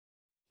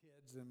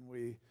kids and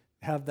we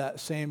have that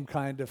same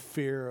kind of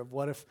fear of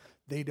what if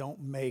they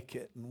don't make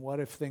it, and what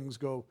if things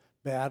go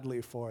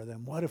badly for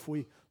them? What if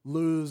we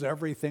lose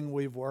everything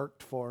we've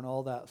worked for and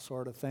all that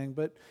sort of thing?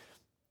 But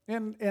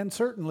and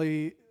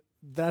certainly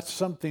that's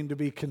something to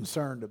be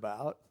concerned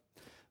about.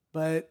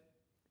 But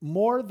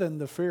more than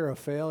the fear of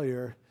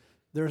failure,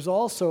 there's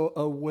also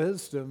a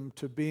wisdom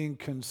to being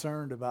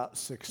concerned about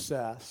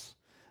success.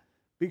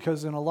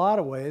 Because in a lot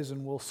of ways,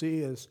 and we'll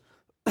see as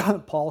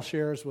Paul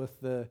shares with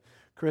the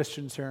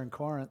Christians here in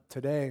Corinth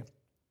today,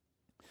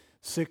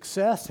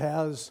 success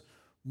has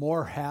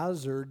more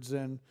hazards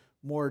and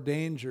more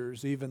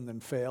dangers even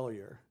than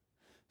failure.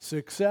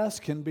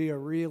 Success can be a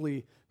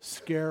really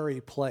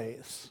scary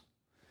place.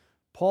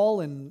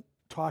 Paul, in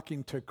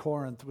talking to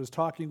Corinth, was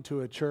talking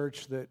to a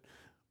church that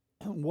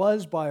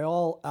was, by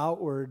all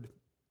outward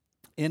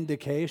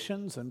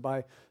indications and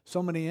by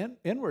so many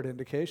inward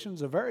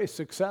indications, a very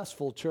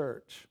successful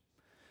church.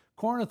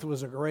 Corinth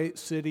was a great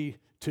city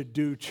to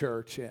do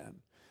church in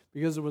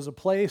because it was a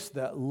place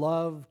that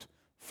loved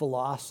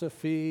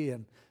philosophy,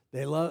 and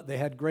they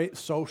had great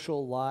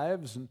social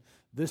lives, and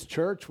this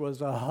church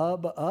was a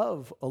hub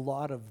of a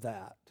lot of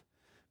that.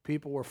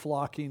 People were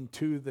flocking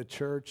to the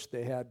church.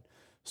 They had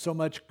so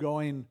much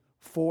going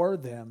for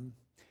them,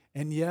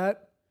 and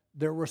yet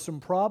there were some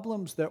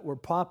problems that were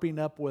popping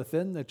up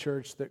within the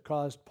church that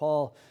caused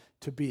Paul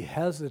to be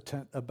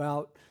hesitant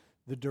about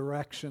the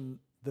direction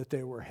that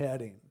they were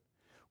heading.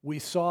 We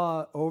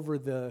saw over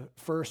the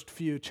first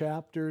few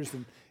chapters,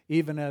 and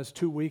even as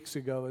 2 weeks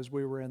ago as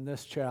we were in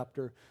this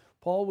chapter,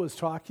 Paul was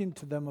talking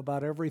to them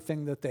about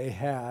everything that they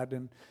had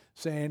and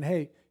saying,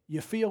 hey,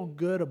 you feel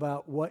good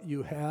about what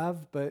you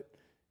have, but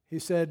he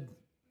said,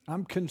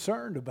 I'm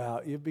concerned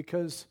about you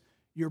because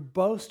you're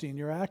boasting,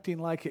 you're acting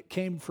like it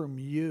came from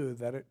you,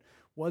 that it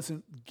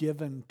wasn't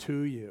given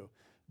to you.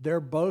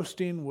 Their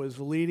boasting was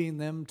leading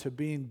them to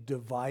being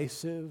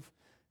divisive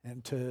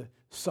and to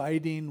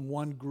citing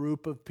one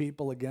group of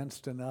people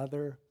against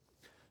another.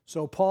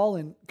 So Paul,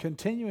 in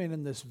continuing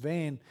in this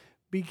vein,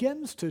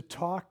 begins to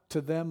talk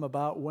to them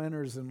about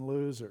winners and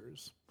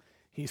losers.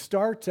 He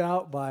starts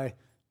out by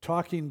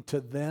talking to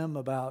them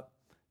about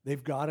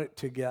they've got it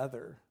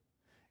together.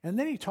 And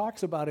then he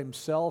talks about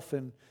himself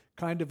in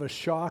kind of a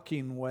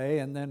shocking way,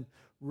 and then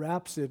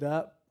wraps it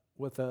up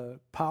with a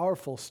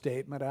powerful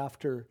statement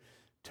after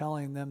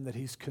telling them that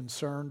he's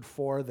concerned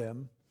for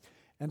them.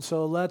 And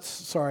so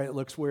sorry, it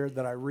looks weird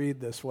that I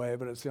read this way,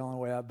 but it's the only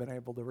way I've been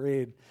able to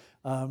read.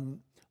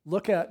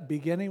 Look at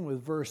beginning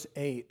with verse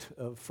 8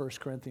 of 1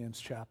 Corinthians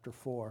chapter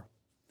 4.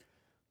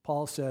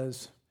 Paul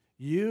says,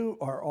 you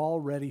are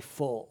already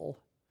full.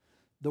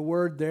 The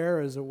word there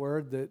is a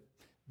word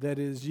that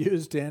is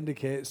used to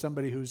indicate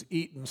somebody who's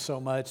eaten so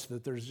much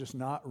that there's just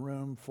not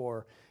room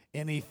for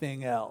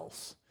anything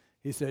else.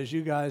 He says,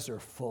 you guys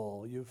are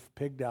full. You've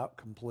pigged out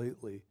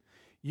completely.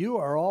 You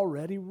are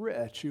already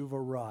rich. You've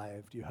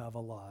arrived. You have a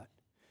lot.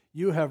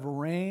 You have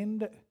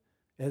reigned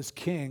as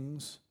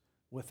kings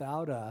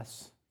without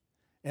us.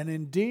 And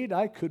indeed,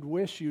 I could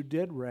wish you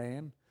did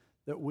reign,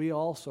 that we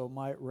also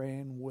might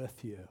reign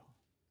with you.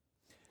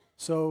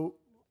 So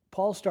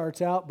Paul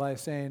starts out by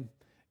saying,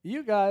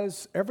 you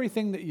guys,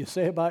 everything that you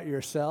say about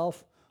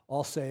yourself,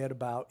 I'll say it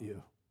about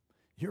you.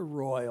 You're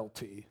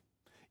royalty.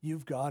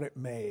 You've got it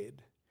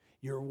made.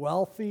 You're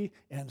wealthy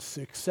and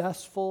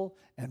successful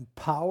and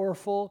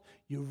powerful.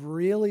 You've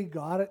really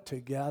got it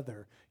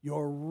together.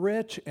 You're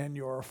rich and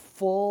you're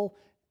full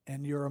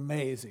and you're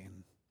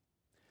amazing.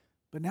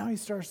 But now he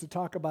starts to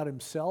talk about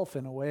himself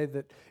in a way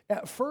that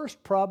at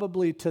first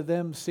probably to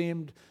them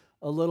seemed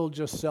a little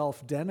just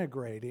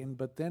self-denigrating,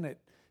 but then it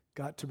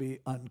got to be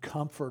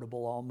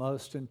uncomfortable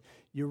almost. And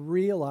you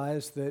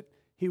realize that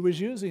he was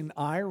using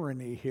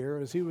irony here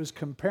as he was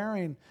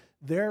comparing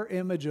their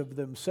image of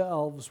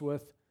themselves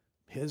with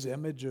his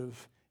image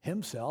of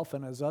himself,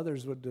 and as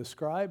others would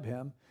describe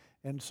him.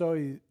 And so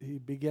he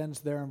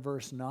begins there in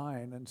verse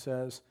 9 and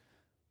says,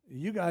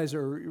 you guys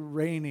are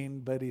reigning,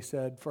 but he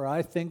said, for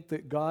I think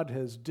that God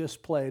has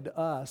displayed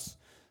us,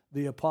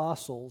 the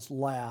apostles,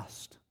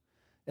 last,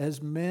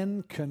 as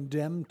men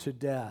condemned to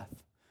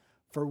death.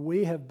 For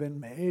we have been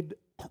made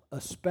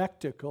a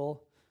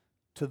spectacle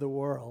to the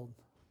world.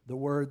 The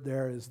word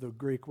there is the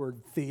Greek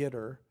word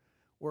theater,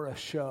 or a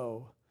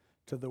show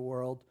to the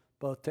world,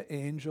 both to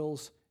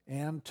angels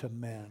and to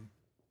men.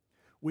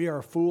 We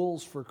are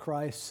fools for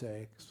Christ's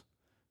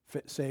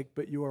sake,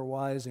 but you are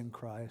wise in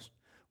Christ.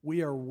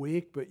 We are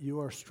weak, but you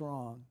are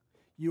strong.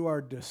 You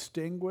are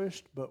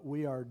distinguished, but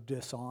we are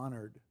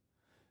dishonored.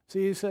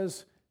 See, he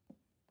says,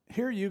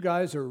 here you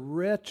guys are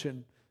rich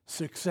and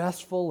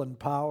successful and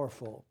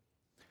powerful.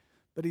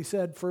 But he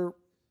said, for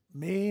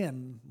me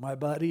and my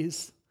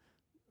buddies,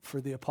 for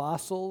the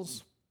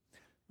apostles,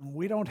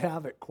 we don't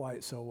have it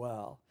quite so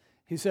well.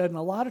 He said, and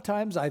a lot of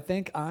times I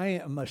think I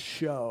am a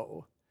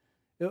show.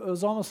 It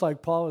was almost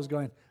like Paul was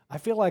going, I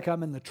feel like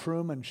I'm in the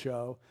Truman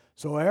Show,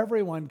 so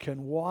everyone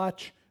can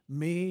watch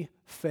me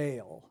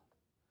fail.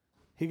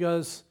 He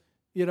goes,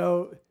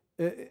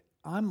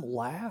 I'm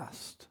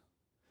last.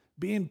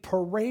 being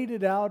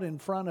paraded out in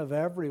front of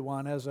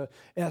everyone as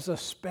a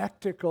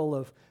spectacle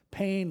of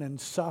pain and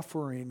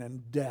suffering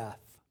and death.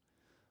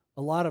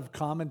 A lot of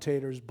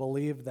commentators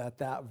believe that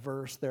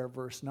verse there,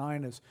 verse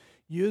 9, is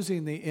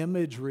using the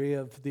imagery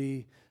of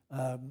the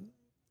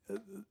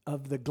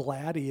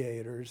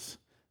gladiators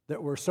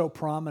that were so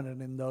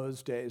prominent in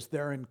those days,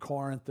 there in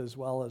Corinth as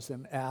well as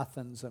in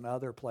Athens and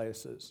other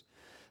places.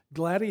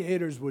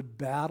 Gladiators would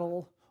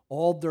battle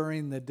all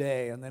during the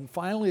day, and then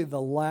finally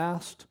the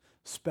last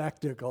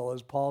spectacle,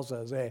 as Paul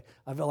says, hey,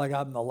 I feel like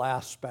I'm the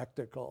last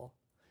spectacle.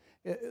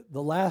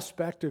 The last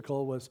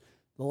spectacle was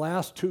the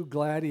last two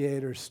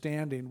gladiators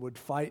standing would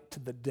fight to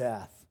the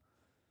death.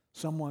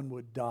 Someone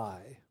would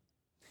die.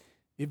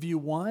 If you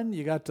won,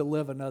 you got to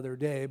live another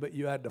day, but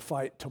you had to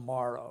fight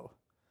tomorrow.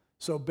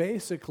 So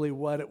basically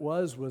what it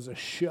was a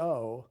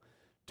show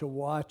to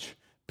watch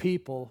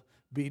people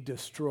be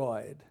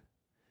destroyed.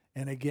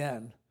 And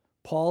again,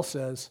 Paul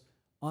says,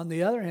 on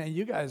the other hand,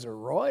 you guys are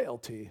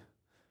royalty.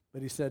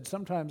 But he said,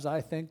 sometimes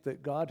I think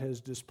that God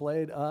has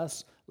displayed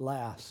us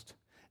last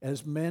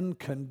as men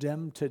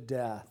condemned to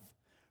death,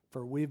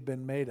 for we've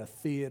been made a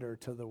theater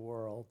to the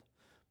world,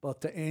 both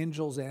to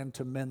angels and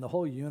to men. The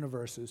whole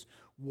universe is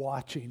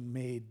watching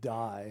me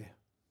die.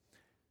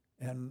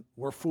 And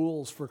we're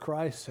fools for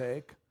Christ's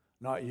sake.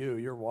 Not you,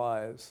 you're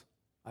wise.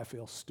 I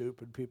feel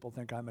stupid. People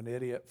think I'm an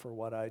idiot for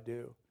what I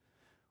do.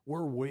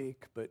 We're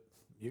weak, but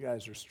you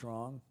guys are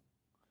strong.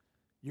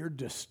 You're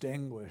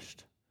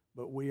distinguished,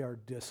 but we are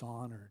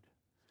dishonored.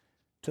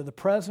 To the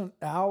present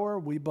hour,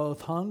 we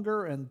both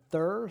hunger and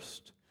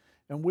thirst,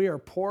 and we are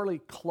poorly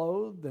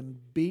clothed and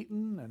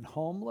beaten and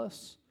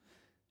homeless,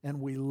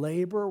 and we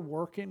labor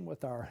working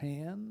with our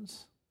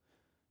hands.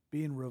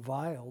 Being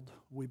reviled,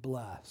 we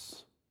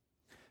bless.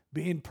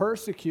 Being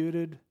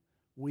persecuted,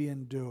 we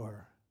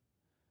endure.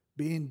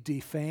 Being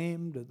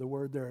defamed, the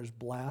word there is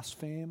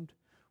blasphemed,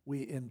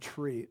 we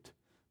entreat.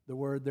 The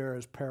word there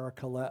is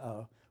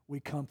parakaleo. We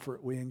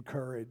comfort, we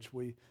encourage,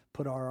 we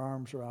put our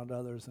arms around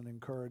others and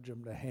encourage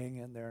them to hang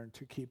in there and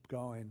to keep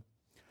going.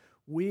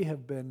 We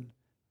have been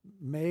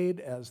made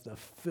as the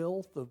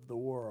filth of the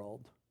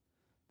world,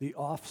 the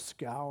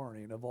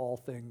offscouring of all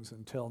things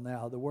until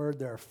now. The word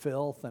there,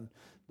 filth, and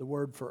the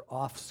word for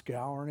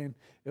offscouring,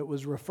 it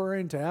was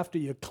referring to after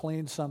you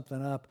clean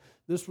something up,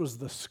 this was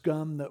the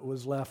scum that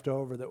was left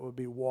over that would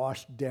be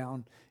washed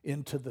down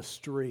into the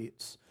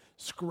streets,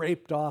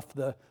 scraped off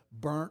the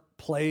burnt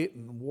plate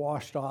and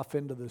washed off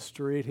into the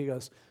street. He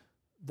goes,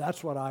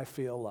 that's what I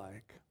feel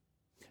like.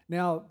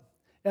 Now,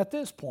 at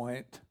this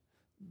point,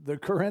 the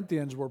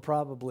Corinthians were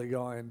probably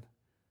going,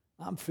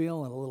 I'm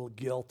feeling a little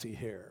guilty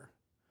here.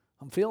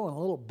 I'm feeling a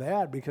little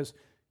bad because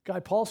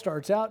Paul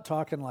starts out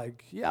talking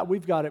like, yeah,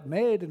 we've got it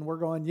made. And we're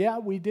going, yeah,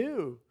 we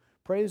do.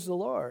 Praise the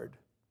Lord.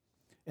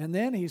 And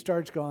then he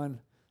starts going,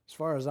 as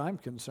far as I'm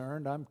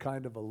concerned, I'm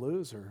kind of a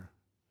loser.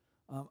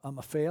 I'm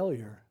a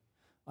failure.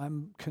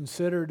 I'm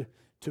considered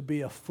to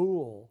be a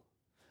fool.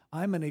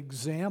 I'm an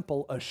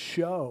example, a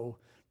show,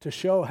 to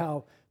show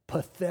how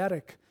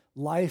pathetic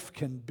life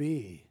can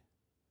be.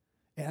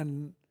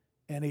 And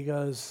he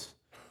goes,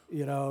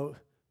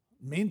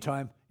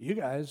 meantime, you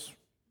guys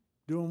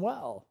doing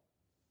well.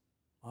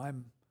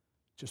 I'm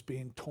just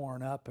being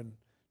torn up and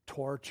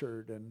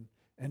tortured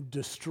and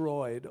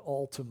destroyed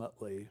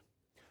ultimately.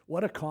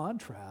 What a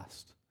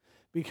contrast.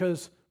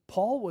 Because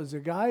Paul was a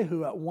guy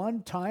who at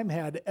one time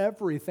had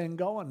everything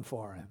going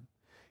for him.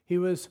 He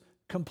was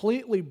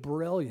completely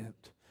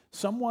brilliant,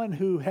 someone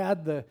who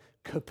had the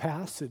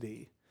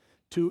capacity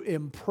to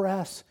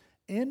impress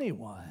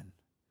anyone,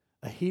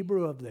 a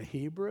Hebrew of the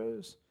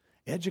Hebrews,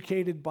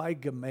 educated by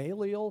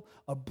Gamaliel,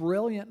 a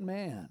brilliant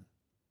man.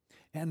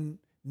 And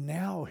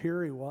now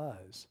here he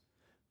was.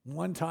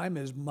 One time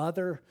his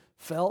mother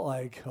felt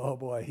like, oh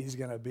boy, he's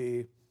going to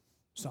be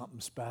something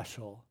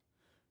special.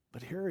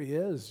 But here he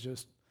is,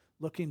 just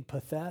looking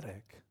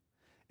pathetic.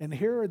 And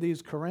here are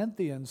these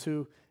Corinthians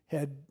who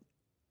had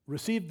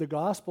received the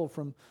gospel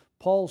from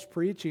Paul's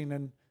preaching,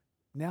 and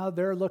now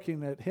they're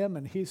looking at him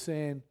and he's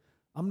saying,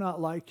 I'm not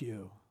like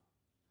you.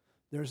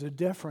 There's a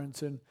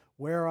difference in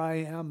where I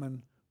am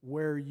and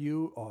where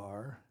you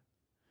are.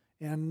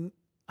 And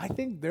I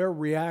think their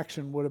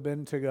reaction would have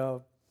been to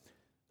go,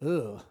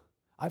 ugh,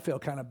 I feel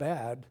kind of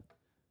bad.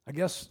 I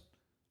guess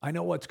I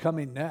know what's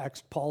coming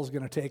next. Paul's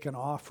going to take an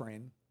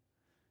offering.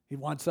 He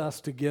wants us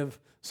to give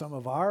some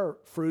of our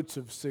fruits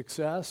of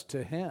success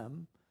to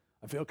him.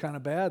 I feel kind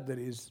of bad that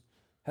he's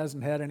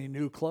hasn't had any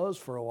new clothes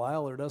for a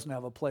while or doesn't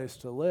have a place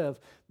to live.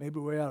 Maybe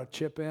we ought to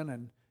chip in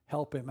and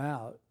help him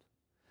out.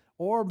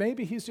 Or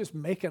maybe he's just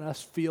making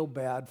us feel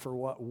bad for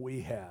what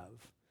we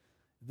have.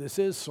 This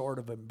is sort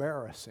of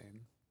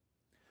embarrassing.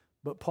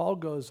 But Paul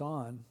goes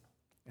on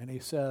and he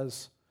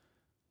says,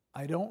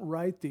 I don't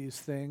write these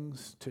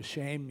things to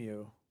shame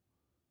you,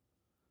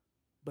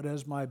 but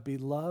as my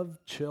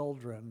beloved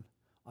children,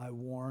 I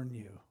warn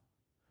you.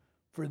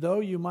 For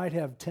though you might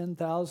have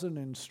 10,000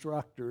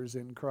 instructors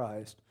in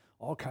Christ,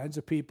 all kinds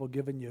of people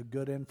giving you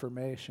good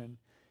information,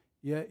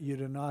 yet you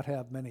do not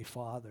have many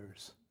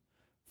fathers.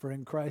 For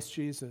in Christ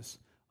Jesus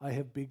I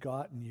have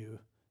begotten you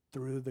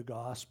through the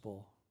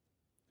gospel.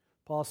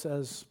 Paul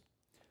says,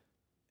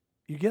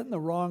 you're getting the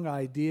wrong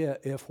idea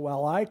if,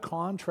 while I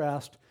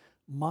contrast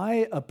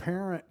my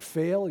apparent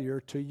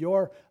failure to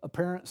your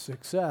apparent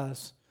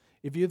success,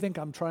 if you think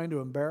I'm trying to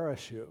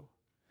embarrass you,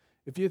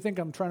 if you think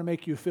I'm trying to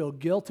make you feel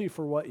guilty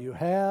for what you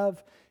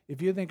have,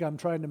 if you think I'm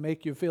trying to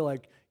make you feel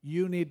like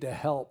you need to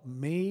help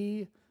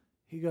me,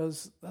 he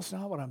goes, that's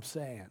not what I'm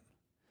saying.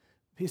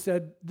 He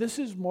said, this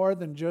is more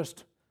than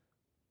just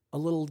a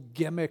little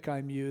gimmick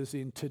I'm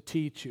using to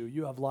teach you.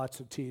 You have lots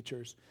of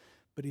teachers.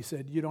 But he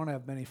said, you don't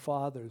have many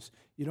fathers.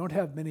 You don't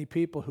have many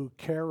people who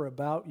care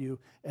about you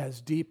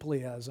as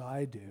deeply as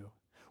I do.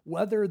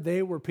 Whether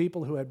they were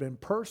people who had been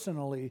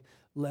personally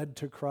led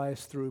to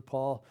Christ through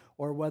Paul,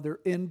 or whether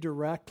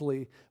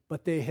indirectly,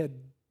 but they had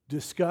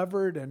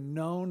discovered and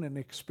known and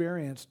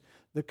experienced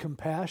the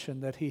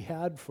compassion that he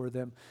had for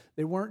them.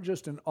 They weren't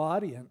just an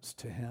audience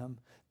to him.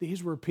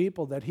 These were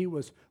people that he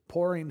was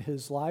pouring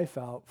his life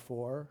out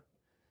for.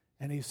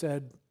 And he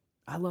said,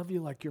 I love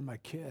you like you're my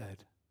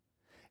kid.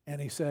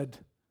 And he said,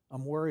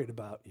 I'm worried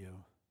about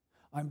you.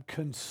 I'm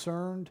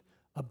concerned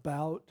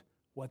about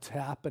what's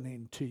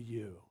happening to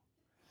you.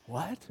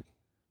 What?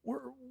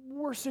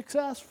 We're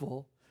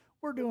successful.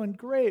 We're doing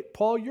great.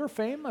 Paul, you're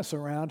famous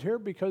around here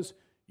because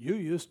you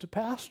used to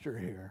pastor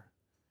here.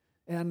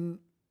 And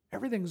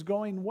everything's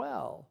going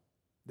well.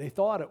 They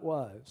thought it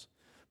was.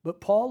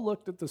 But Paul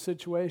looked at the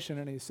situation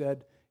and he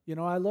said,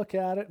 I look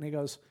at it and he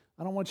goes,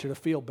 I don't want you to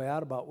feel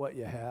bad about what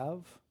you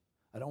have.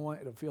 I don't want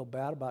you to feel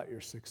bad about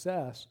your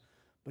success.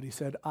 But he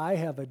said, I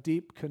have a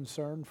deep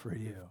concern for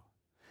you.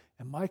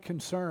 And my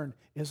concern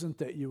isn't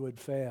that you would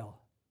fail.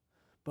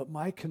 But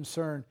my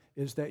concern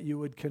is that you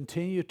would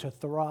continue to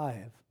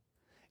thrive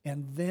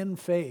and then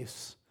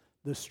face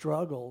the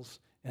struggles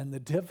and the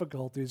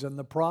difficulties and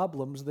the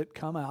problems that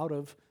come out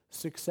of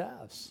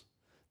success.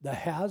 The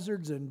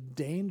hazards and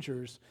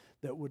dangers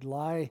that would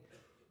lie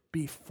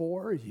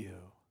before you.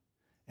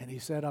 And he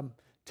said, I'm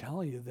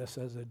telling you this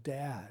as a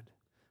dad,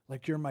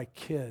 like you're my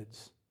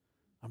kids.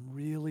 I'm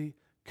really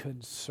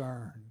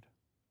concerned.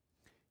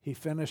 He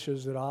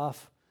finishes it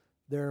off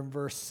there in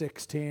verse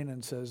 16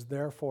 and says,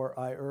 therefore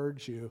I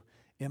urge you,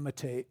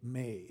 imitate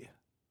me.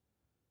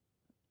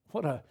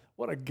 What a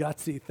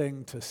gutsy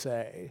thing to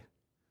say.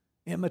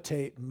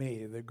 Imitate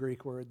me. The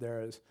Greek word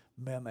there is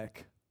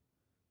mimic.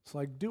 It's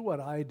like, do what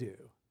I do.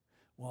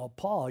 Well,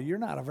 Paul, you're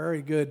not a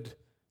very good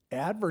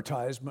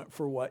advertisement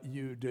for what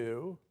you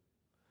do.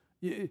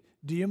 Do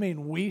you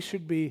mean we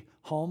should be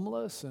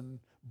homeless and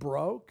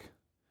broke?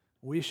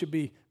 We should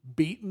be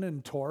beaten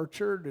and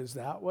tortured? Is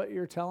that what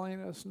you're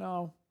telling us?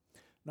 No,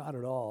 not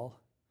at all.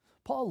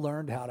 Paul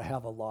learned how to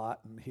have a lot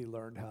and he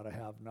learned how to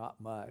have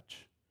not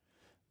much.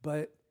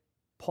 But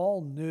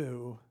Paul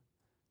knew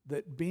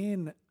that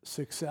being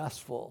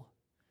successful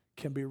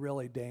can be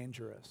really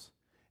dangerous.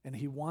 And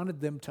he wanted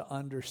them to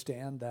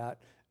understand that,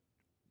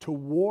 to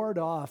ward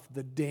off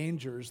the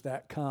dangers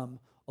that come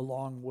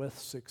along with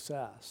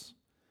success.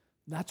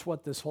 That's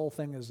what this whole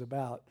thing is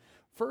about.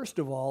 First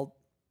of all,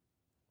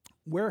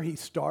 where he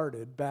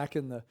started back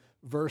in the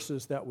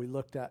verses that we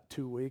looked at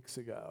 2 weeks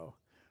ago,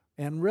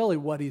 and really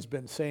what he's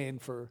been saying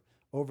for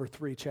over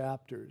 3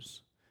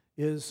 chapters,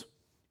 is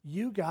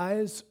you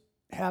guys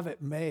have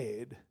it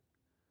made,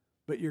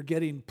 but you're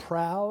getting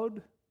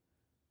proud,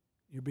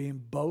 you're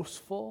being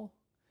boastful.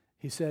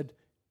 He said,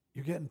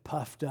 you're getting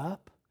puffed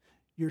up.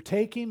 You're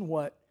taking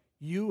what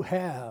you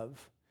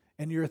have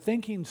and you're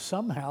thinking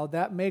somehow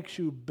that makes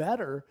you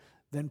better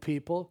than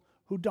people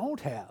who don't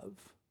have.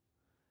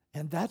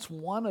 And that's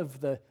one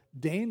of the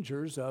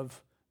dangers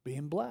of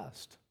being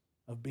blessed,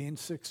 of being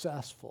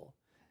successful,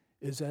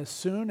 is as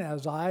soon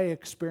as I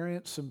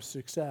experience some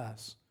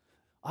success,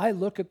 I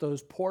look at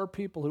those poor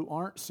people who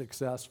aren't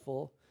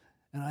successful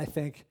and I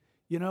think,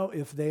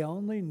 if they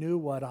only knew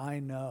what I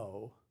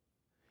know,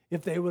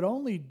 if they would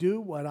only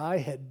do what I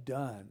had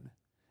done,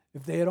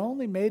 if they had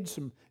only made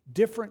some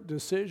different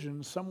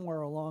decisions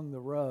somewhere along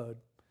the road,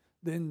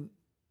 then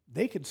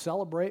they could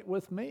celebrate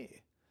with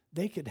me.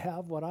 They could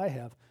have what I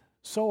have.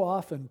 So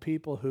often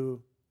people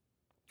who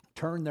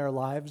turn their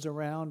lives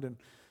around and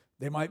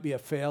they might be a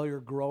failure,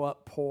 grow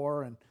up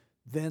poor, and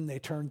then they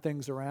turn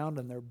things around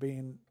and they're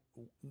being,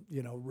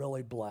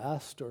 really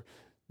blessed. Or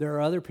there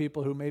are other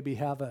people who maybe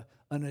have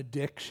an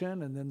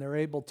addiction and then they're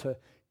able to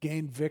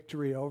gain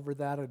victory over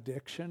that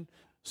addiction.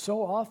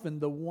 So often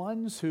the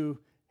ones who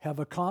have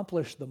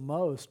accomplished the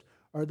most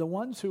are the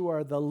ones who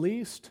are the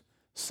least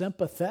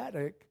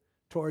sympathetic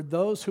toward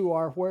those who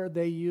are where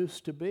they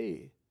used to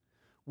be.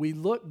 We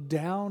look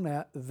down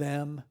at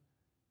them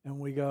and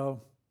we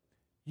go,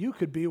 you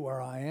could be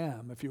where I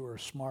am if you were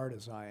as smart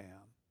as I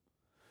am.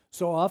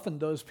 So often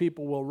those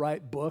people will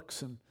write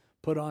books and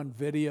put on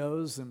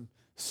videos and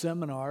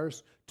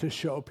seminars to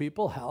show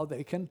people how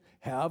they can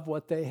have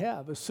what they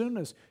have. As soon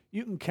as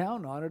you can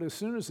count on it, as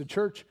soon as the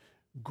church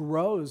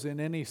grows in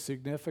any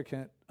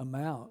significant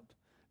amount,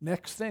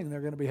 next thing they're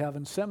going to be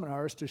having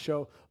seminars to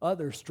show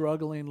other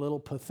struggling little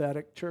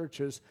pathetic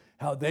churches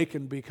how they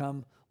can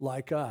become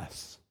like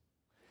us.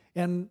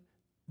 And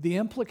the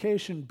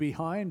implication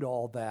behind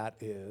all that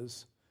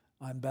is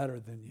I'm better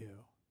than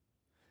you.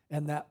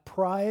 And that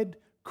pride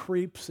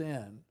creeps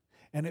in.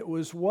 And it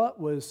was what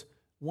was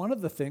one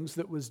of the things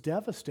that was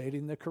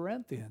devastating the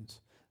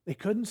Corinthians. They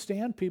couldn't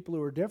stand people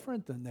who were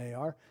different than they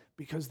are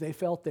because they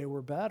felt they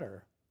were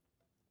better.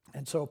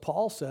 And so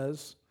Paul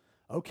says,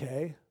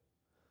 okay,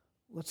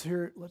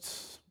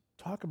 let's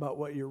talk about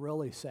what you're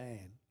really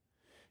saying.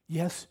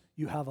 Yes,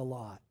 you have a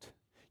lot.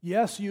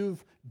 Yes,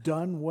 you've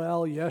done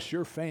well. Yes,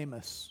 you're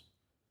famous.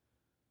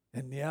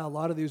 And yeah, a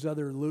lot of these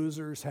other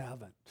losers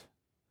haven't.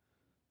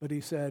 But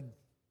he said,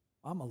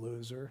 I'm a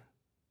loser.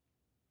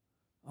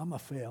 I'm a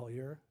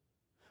failure.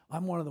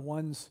 I'm one of the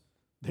ones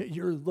that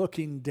you're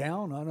looking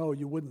down on. Oh,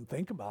 you wouldn't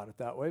think about it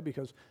that way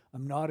because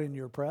I'm not in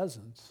your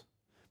presence.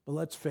 But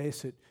let's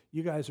face it,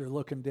 you guys are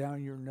looking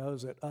down your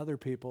nose at other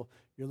people.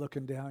 You're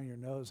looking down your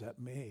nose at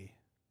me.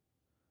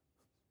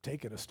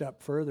 Take it a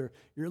step further.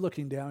 You're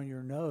looking down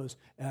your nose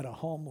at a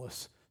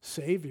homeless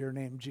Savior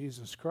named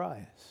Jesus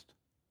Christ.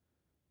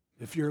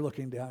 If you're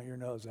looking down your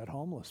nose at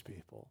homeless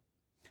people.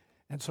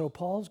 And so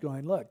Paul's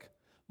going,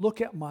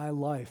 look at my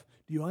life.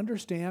 Do you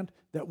understand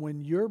that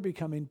when you're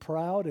becoming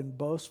proud and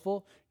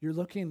boastful, you're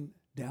looking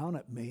down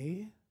at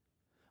me?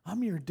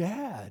 I'm your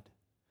dad.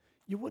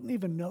 You wouldn't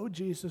even know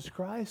Jesus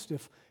Christ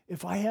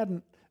if I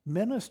hadn't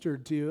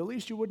ministered to you. At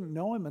least you wouldn't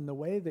know him in the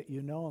way that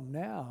you know him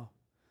now.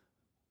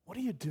 What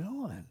are you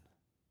doing?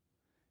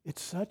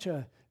 It's such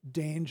a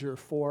danger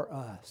for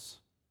us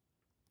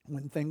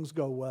when things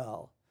go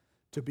well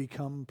to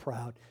become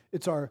proud.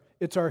 It's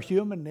our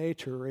human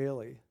nature,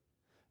 really,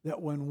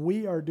 that when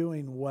we are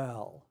doing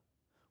well,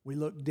 we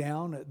look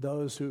down at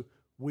those who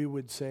we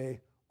would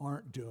say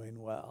aren't doing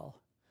well.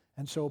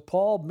 And so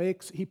Paul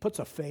he puts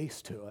a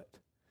face to it.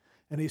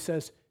 And he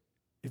says,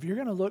 if you're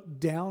going to look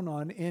down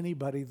on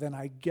anybody, then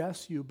I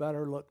guess you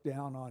better look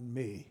down on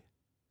me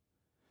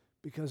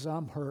because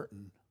I'm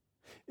hurting.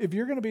 If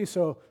you're going to be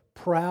so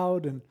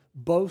proud and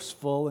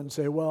boastful and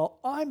say, well,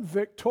 I'm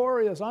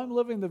victorious, I'm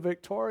living the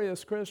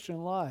victorious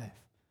Christian life.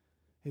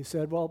 He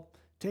said, well,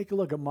 take a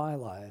look at my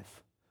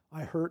life.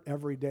 I hurt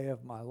every day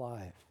of my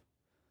life.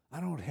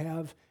 I don't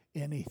have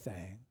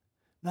anything,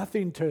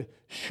 nothing to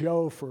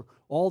show for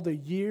all the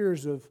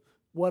years of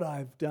what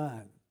I've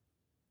done.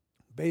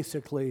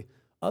 Basically,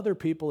 other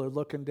people are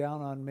looking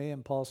down on me,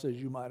 and Paul says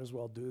you might as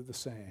well do the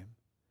same.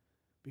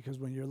 Because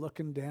when you're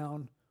looking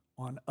down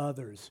on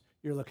others,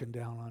 you're looking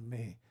down on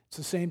me. It's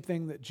the same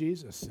thing that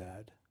Jesus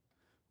said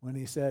when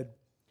he said,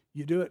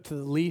 you do it to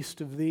the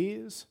least of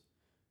these,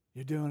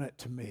 you're doing it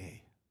to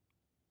me.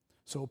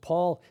 So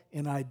Paul,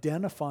 in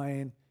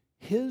identifying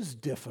his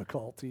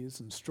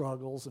difficulties and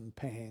struggles and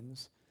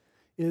pains,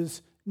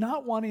 is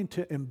not wanting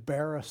to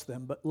embarrass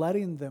them, but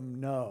letting them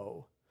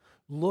know,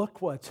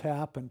 look what's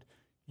happened.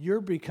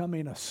 You're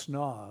becoming a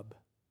snob.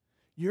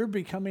 You're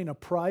becoming a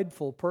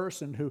prideful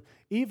person who,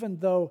 even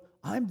though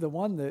I'm the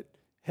one that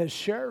has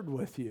shared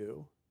with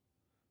you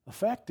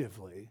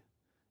effectively,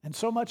 and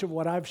so much of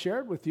what I've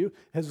shared with you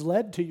has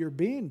led to your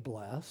being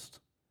blessed,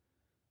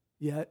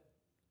 yet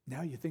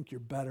now you think you're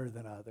better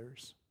than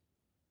others.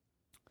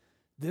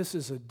 This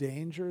is a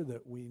danger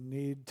that we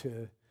need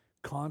to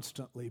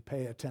constantly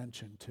pay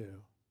attention to.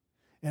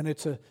 And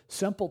it's a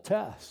simple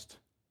test.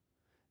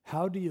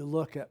 How do you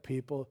look at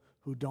people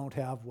who don't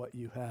have what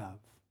you have,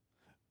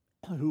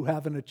 who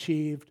haven't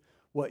achieved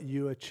what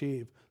you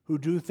achieve, who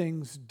do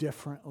things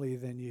differently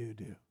than you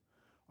do?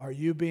 Are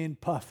you being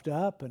puffed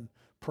up and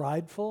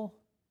prideful?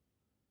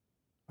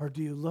 Or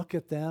do you look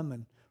at them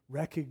and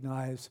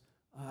recognize,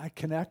 I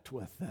connect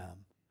with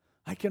them.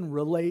 I can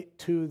relate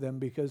to them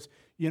because,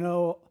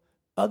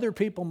 other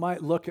people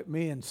might look at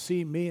me and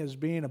see me as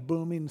being a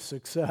booming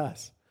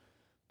success.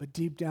 But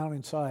deep down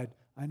inside,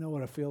 I know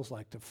what it feels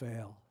like to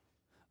fail.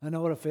 I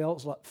know what it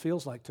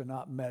feels like to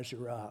not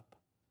measure up.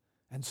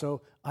 And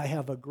so I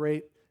have a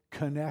great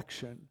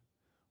connection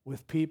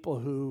with people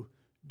who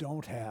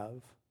don't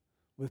have,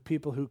 with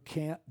people who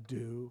can't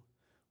do,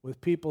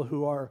 with people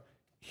who are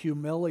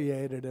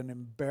humiliated and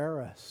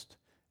embarrassed.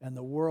 And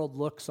the world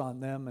looks on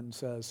them and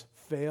says,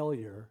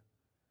 failure.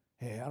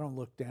 Hey, I don't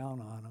look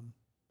down on them.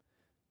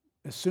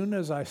 As soon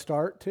as I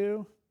start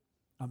to,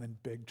 I'm in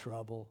big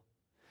trouble.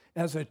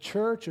 As a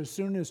church, as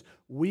soon as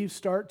we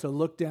start to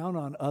look down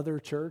on other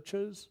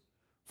churches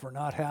for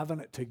not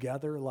having it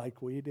together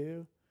like we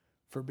do,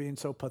 for being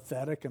so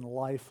pathetic and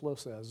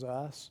lifeless as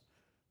us,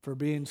 for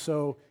being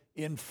so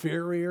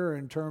inferior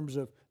in terms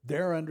of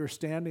their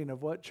understanding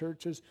of what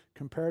church is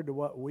compared to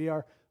what we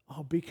are,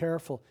 be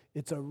careful.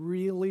 It's a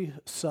really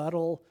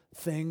subtle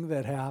thing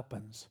that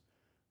happens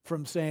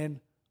from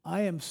saying,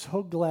 I am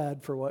so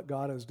glad for what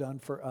God has done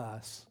for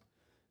us,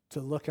 to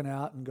looking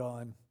out and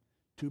going,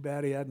 too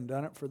bad he hadn't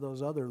done it for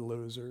those other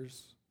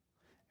losers.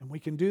 And we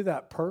can do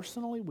that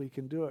personally. We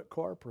can do it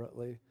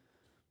corporately.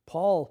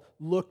 Paul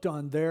looked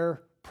on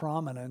their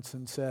prominence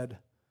and said,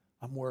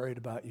 I'm worried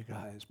about you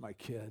guys, my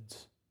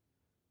kids.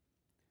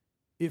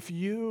 If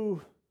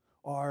you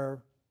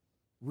are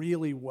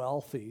really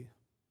wealthy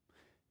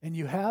and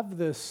you have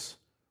this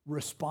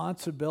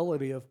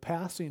responsibility of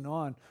passing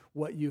on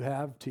what you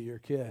have to your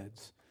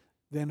kids,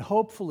 then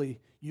hopefully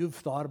you've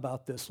thought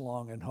about this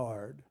long and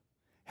hard.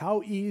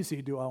 How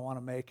easy do I want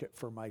to make it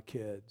for my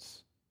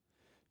kids?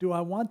 Do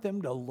I want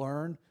them to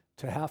learn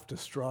to have to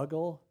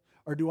struggle?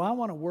 Or do I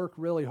want to work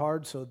really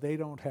hard so they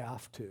don't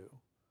have to?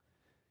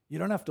 You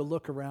don't have to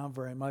look around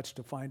very much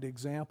to find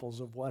examples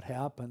of what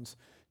happens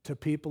to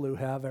people who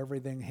have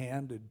everything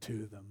handed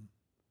to them.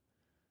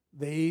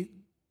 They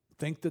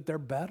think that they're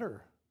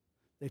better.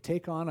 They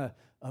take on a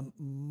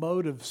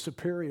mode of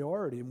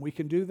superiority, and we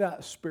can do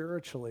that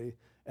spiritually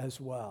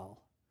as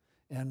well.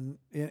 And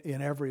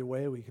in every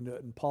way we can do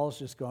it. And Paul's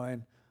just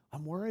going,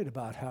 I'm worried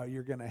about how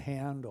you're going to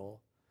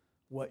handle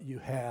what you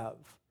have,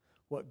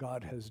 what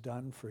God has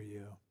done for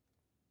you.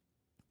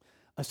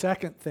 A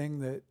second thing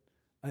that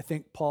I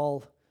think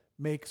Paul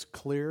makes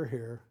clear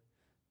here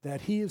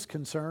that he is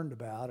concerned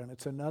about, and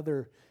it's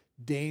another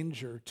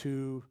danger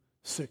to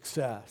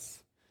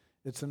success,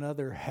 it's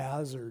another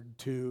hazard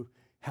to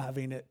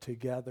having it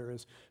together,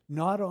 is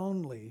not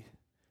only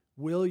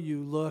will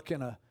you look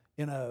in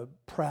a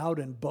proud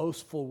and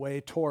boastful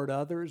way toward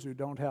others who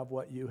don't have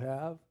what you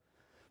have,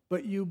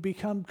 but you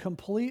become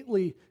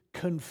completely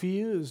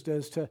confused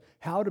as to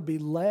how to be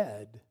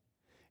led.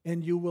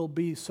 And you will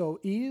be so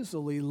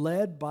easily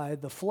led by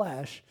the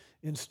flesh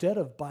instead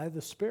of by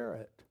the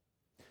Spirit.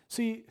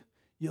 See,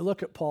 you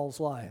look at Paul's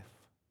life.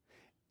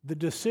 The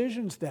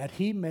decisions that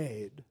he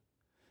made,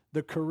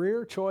 the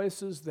career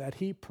choices that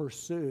he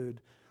pursued,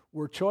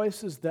 were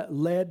choices that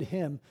led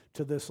him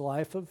to this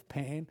life of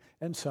pain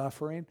and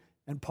suffering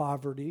and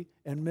poverty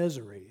and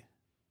misery.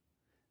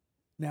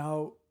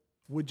 Now,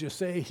 would you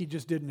say he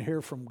just didn't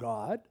hear from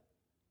God?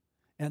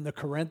 And the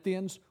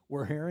Corinthians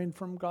were hearing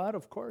from God?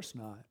 Of course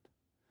not.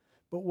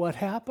 But what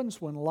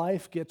happens when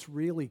life gets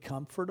really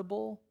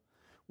comfortable,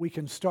 we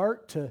can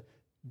start to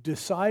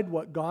decide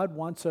what God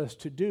wants us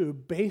to do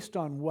based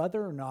on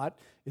whether or not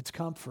it's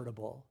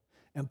comfortable.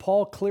 And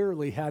Paul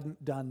clearly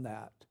hadn't done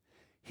that.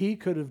 He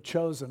could have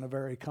chosen a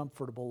very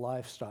comfortable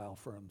lifestyle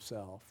for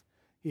himself.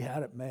 He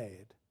had it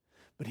made.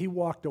 But he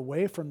walked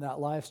away from that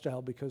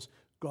lifestyle because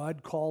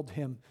God called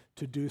him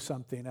to do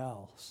something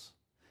else.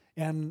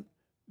 And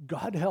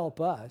God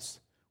help us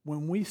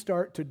when we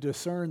start to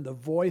discern the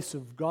voice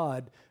of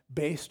God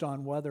based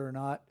on whether or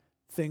not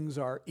things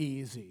are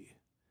easy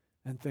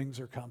and things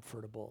are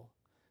comfortable.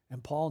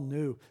 And Paul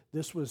knew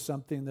this was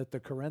something that the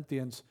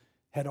Corinthians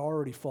had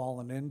already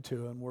fallen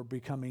into and were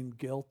becoming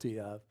guilty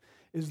of,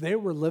 is they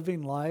were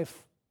living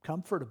life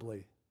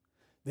comfortably.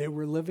 They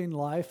were living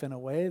life in a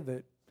way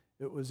that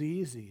it was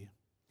easy.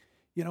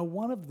 You know,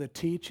 one of the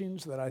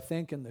teachings that I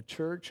think in the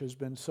church has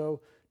been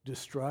so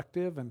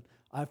destructive, and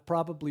I've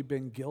probably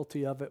been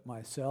guilty of it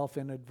myself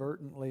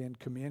inadvertently in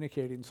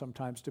communicating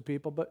sometimes to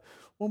people, but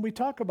when we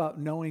talk about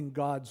knowing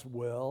God's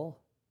will,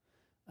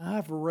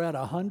 I've read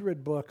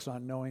 100 books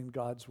on knowing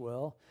God's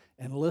will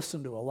and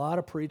listened to a lot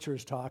of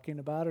preachers talking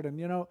about it, and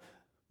you know,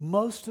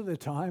 most of the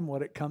time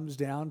what it comes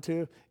down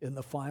to in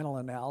the final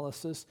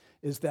analysis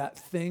is that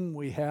thing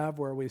we have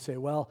where we say,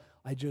 well,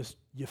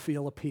 you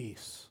feel a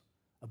peace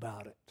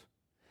about it.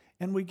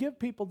 And we give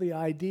people the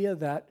idea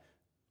that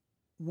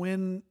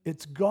when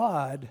it's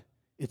God,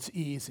 it's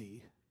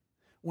easy.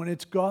 When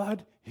it's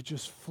God, it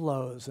just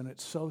flows and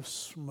it's so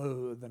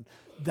smooth, and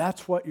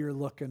that's what you're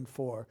looking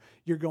for.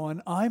 You're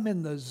going, I'm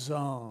in the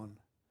zone,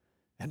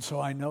 and so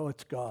I know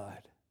it's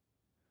God.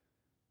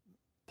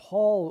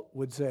 Paul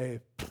would say,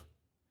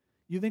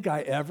 you think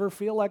I ever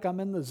feel like I'm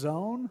in the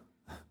zone?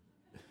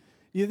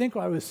 You think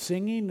I was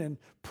singing in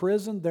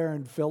prison there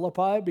in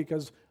Philippi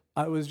because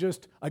I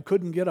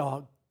couldn't get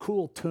a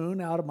cool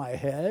tune out of my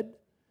head?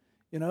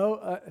 You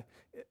know,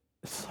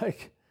 it's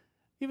like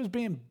he was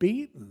being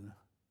beaten.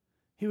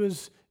 He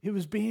was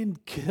being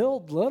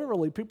killed,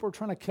 literally. People were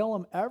trying to kill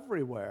him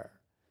everywhere.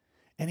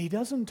 And he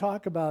doesn't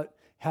talk about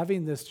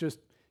having this just,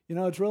 you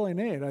know, it's really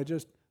neat. I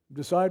just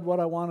decide what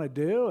I want to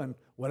do, and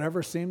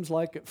whatever seems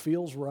like it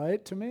feels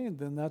right to me,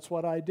 then that's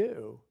what I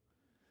do.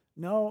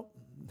 No,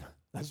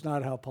 that's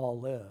not how Paul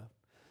lived.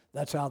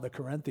 That's how the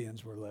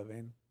Corinthians were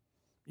living.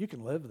 You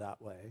can live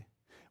that way.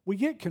 We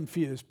get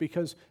confused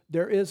because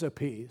there is a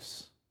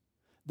peace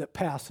that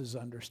passes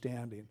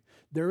understanding.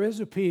 There is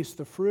a peace.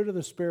 The fruit of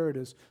the Spirit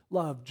is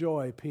love,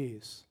 joy,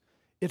 peace.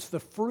 It's the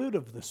fruit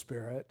of the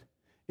Spirit.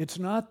 It's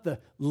not the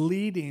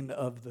leading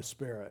of the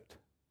Spirit.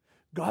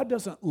 God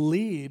doesn't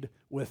lead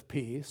with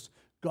peace.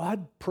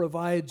 God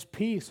provides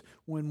peace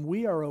when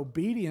we are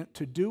obedient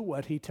to do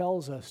what He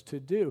tells us to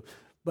do.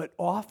 But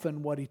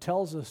often what He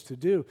tells us to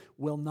do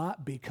will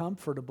not be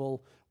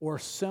comfortable or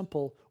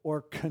simple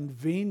or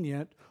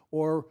convenient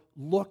or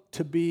look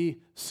to be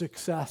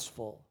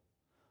successful.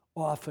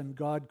 Often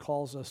God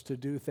calls us to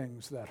do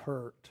things that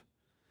hurt.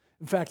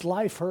 In fact,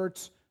 life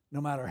hurts no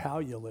matter how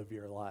you live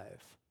your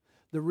life.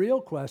 The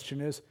real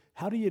question is,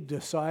 how do you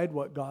decide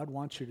what God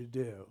wants you to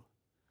do?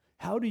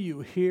 How do you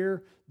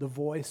hear the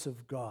voice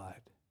of God?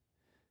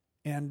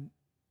 And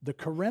the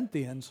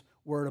Corinthians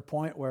were at a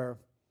point where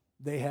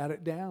they had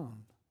it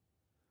down.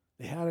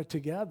 They had it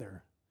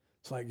together.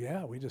 It's like,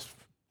 yeah, we just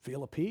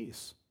feel a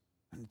peace,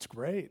 and it's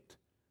great,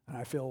 and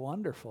I feel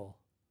wonderful.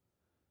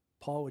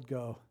 Paul would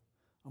go,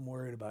 I'm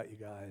worried about you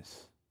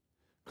guys,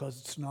 because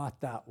it's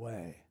not that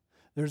way.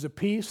 There's a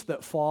peace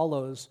that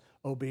follows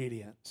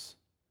obedience,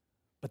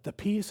 but the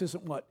peace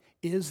isn't what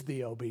is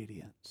the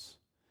obedience.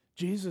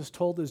 Jesus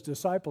told his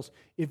disciples,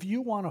 if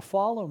you want to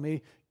follow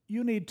me,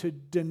 you need to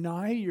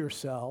deny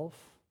yourself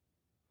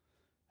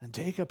and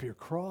take up your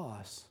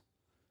cross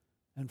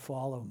and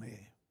follow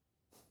me.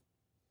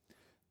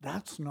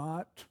 That's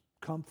not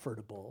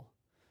comfortable.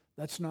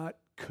 That's not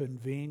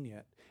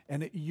convenient.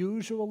 And it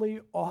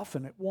usually,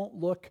 often, it won't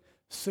look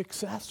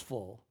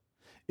successful.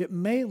 It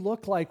may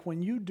look like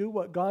when you do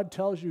what God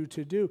tells you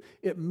to do,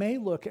 it may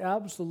look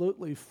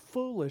absolutely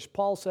foolish.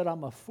 Paul said,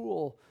 I'm a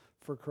fool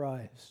for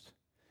Christ.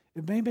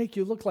 It may make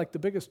you look like the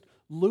biggest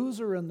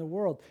loser in the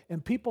world.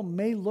 And people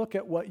may look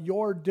at what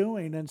you're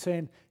doing and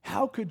saying,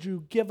 how could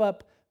you give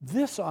up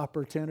this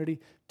opportunity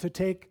to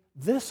take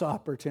this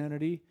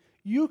opportunity?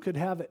 You could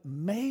have it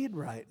made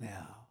right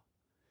now.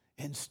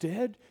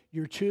 Instead,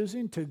 you're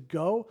choosing to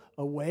go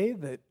a way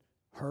that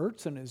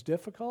hurts and is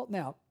difficult.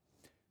 Now,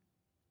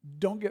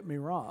 don't get me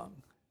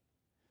wrong.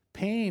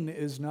 Pain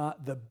is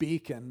not the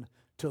beacon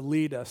to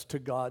lead us to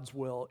God's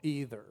will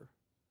either.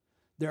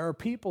 There are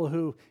people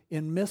who,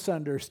 in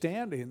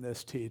misunderstanding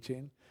this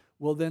teaching,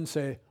 will then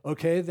say,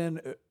 okay,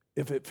 then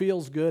if it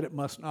feels good, it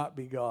must not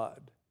be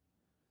God.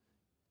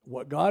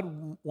 What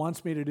God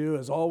wants me to do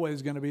is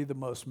always going to be the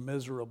most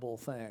miserable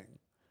thing.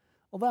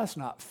 Well, that's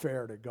not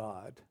fair to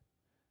God.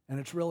 And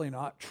it's really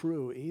not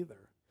true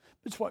either.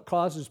 It's what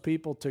causes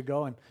people to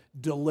go and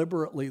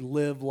deliberately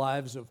live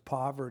lives of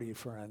poverty,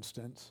 for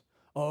instance.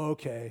 Oh,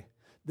 okay,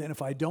 then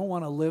if I don't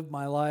want to live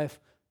my life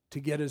to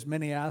get as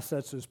many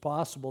assets as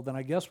possible, then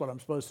I guess what I'm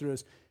supposed to do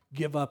is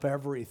give up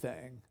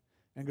everything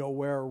and go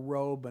wear a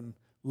robe and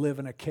live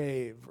in a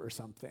cave or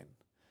something.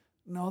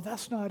 No,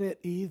 that's not it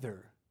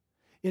either.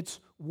 It's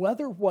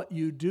whether what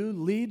you do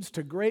leads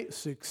to great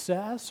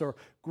success or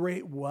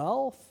great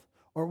wealth,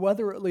 or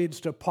whether it leads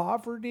to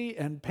poverty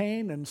and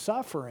pain and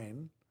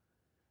suffering,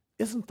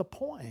 isn't the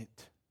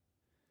point.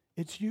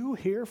 It's you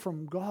hear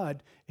from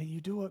God and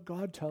you do what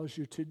God tells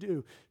you to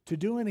do. To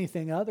do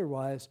anything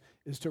otherwise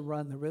is to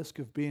run the risk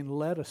of being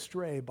led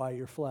astray by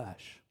your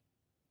flesh.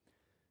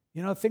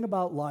 You know, the thing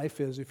about life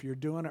is if you're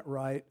doing it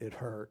right, it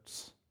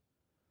hurts.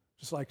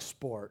 Just like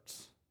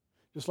sports,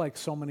 just like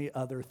so many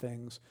other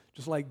things,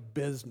 just like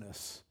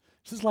business,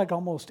 just like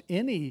almost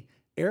any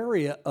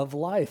area of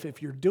life.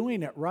 If you're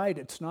doing it right,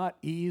 it's not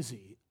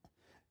easy.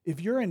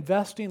 If you're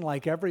investing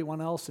like everyone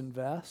else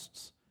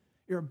invests,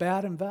 you're a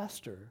bad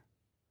investor.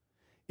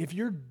 If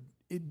you're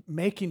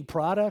making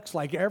products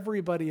like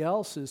everybody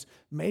else is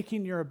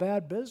making, you're a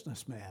bad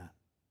businessman.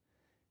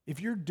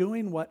 If you're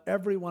doing what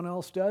everyone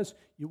else does,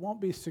 you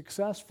won't be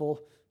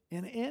successful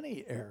in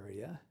any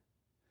area.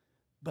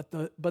 But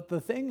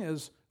the thing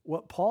is,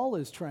 what Paul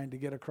is trying to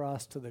get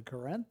across to the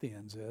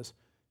Corinthians is,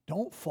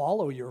 don't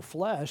follow your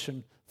flesh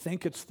and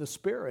think it's the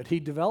Spirit. He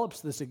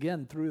develops this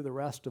again through the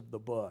rest of the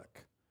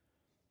book.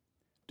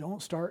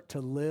 Don't start to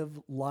live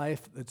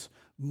life that's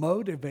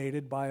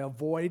motivated by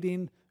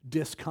avoiding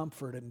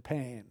discomfort and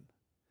pain.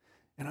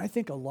 And I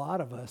think a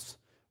lot of us,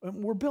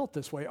 we're built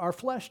this way. Our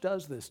flesh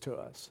does this to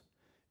us.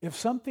 If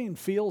something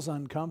feels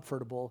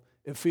uncomfortable,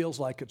 it feels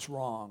like it's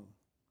wrong.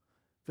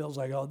 It feels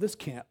like, oh, this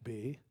can't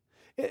be.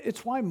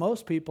 It's why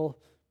most people,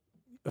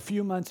 a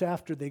few months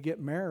after they get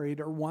married,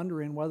 are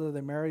wondering whether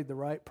they married the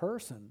right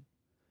person.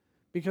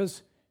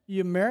 Because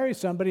you marry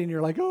somebody and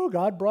you're like, oh,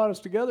 God brought us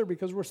together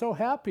because we're so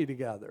happy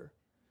together.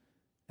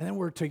 And then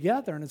we're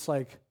together and it's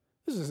like,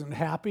 this isn't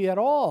happy at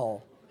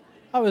all.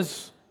 I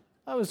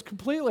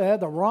had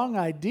the wrong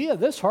idea.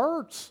 This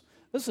hurts.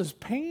 This is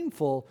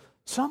painful.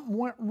 Something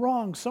went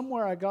wrong.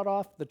 Somewhere I got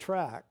off the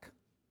track.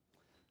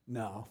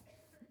 No,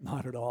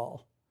 not at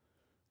all.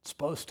 It's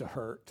supposed to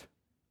hurt.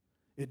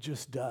 It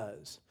just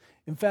does.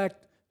 In fact,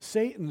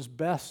 Satan's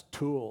best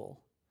tool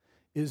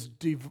is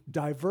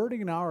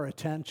diverting our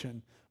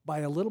attention by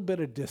a little bit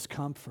of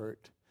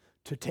discomfort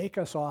to take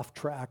us off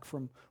track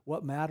from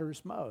what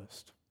matters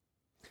most.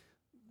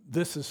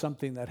 This is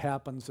something that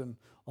happens in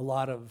a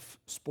lot of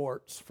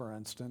sports, for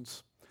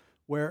instance,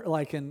 where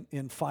like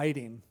in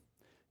fighting,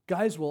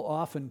 guys will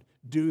often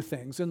do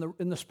things.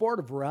 In the sport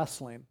of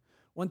wrestling,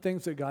 one thing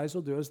that guys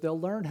will do is they'll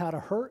learn how to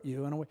hurt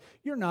you in a way.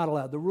 You're not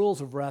allowed. The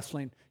rules of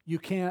wrestling, you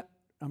can't,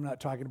 I'm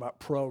not talking about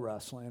pro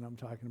wrestling, I'm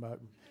talking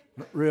about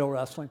real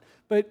wrestling,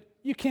 but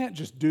you can't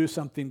just do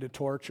something to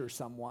torture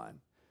someone.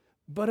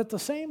 But at the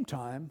same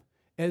time,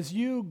 as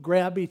you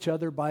grab each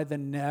other by the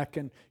neck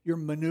and you're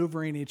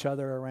maneuvering each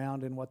other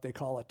around in what they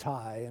call a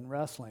tie in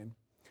wrestling,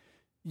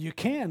 you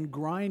can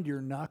grind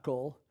your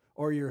knuckle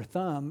or your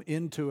thumb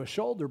into a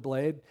shoulder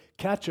blade,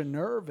 catch a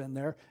nerve in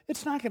there.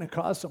 It's not going to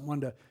cause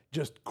someone to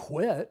just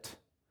quit,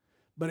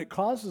 but it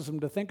causes them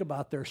to think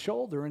about their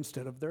shoulder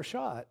instead of their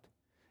shot.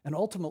 And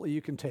ultimately,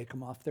 you can take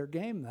them off their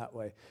game that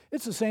way.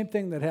 It's the same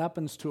thing that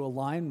happens to a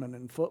lineman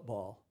in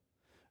football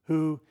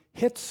who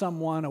hits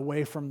someone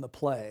away from the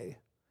play.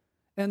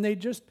 And they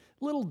just,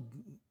 little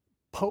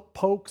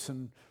pokes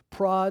and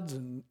prods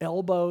and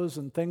elbows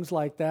and things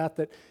like that,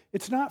 that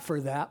it's not for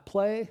that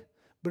play,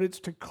 but it's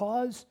to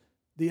cause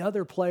the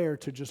other player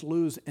to just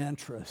lose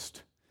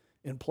interest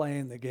in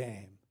playing the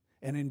game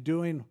and in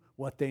doing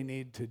what they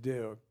need to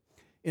do.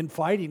 In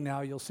fighting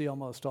now, you'll see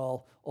almost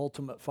all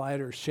Ultimate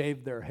Fighters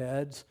shave their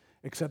heads,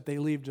 except they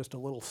leave just a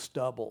little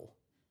stubble.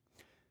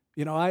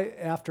 You know,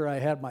 after I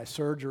had my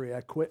surgery,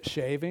 I quit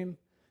shaving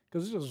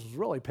because it was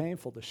really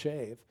painful to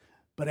shave.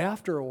 But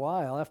after a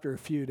while, after a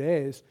few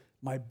days,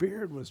 my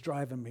beard was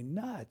driving me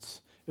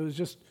nuts. It was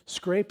just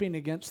scraping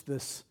against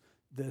this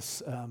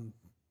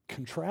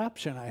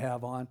contraption I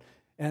have on.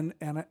 And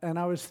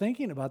I was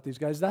thinking about these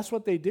guys. That's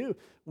what they do.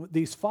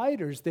 These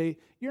fighters,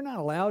 you're not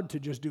allowed to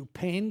just do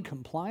pain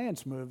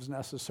compliance moves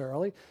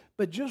necessarily,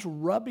 but just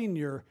rubbing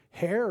your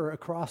hair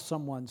across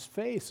someone's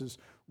face is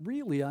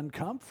really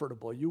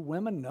uncomfortable. You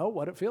women know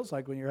what it feels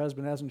like when your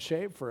husband hasn't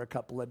shaved for a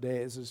couple of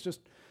days.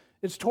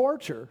 It's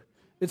torture.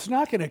 It's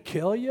not going to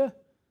kill you,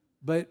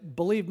 but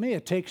believe me,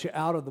 it takes you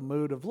out of the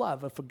mood of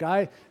love. If a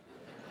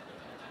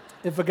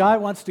guy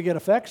wants to get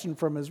affection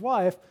from his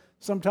wife,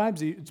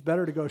 sometimes it's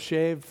better to go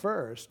shave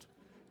first,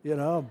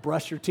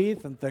 brush your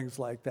teeth and things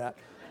like that.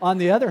 On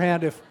the other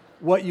hand, if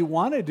what you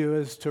want to do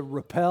is to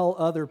repel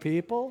other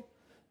people,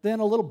 then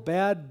a little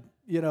bad,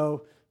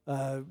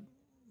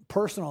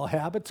 personal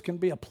habits can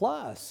be a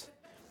plus.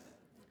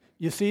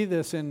 You see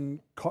this in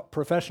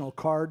professional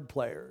card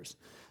players.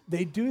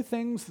 They do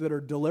things that are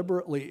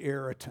deliberately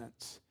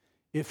irritants.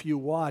 If you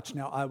watch,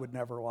 now I would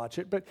never watch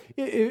it, but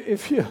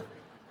if you,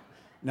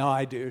 no,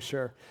 I do,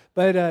 sure.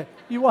 But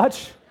you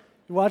watch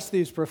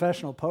these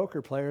professional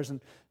poker players, and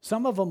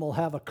some of them will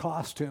have a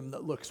costume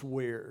that looks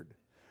weird.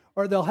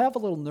 Or they'll have a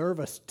little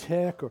nervous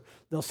tick, or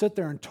they'll sit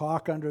there and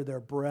talk under their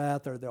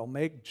breath, or they'll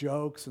make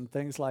jokes and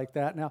things like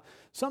that. Now,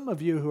 some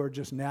of you who are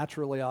just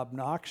naturally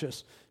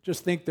obnoxious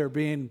just think they're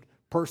being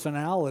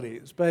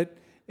personalities. But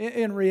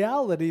in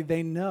reality,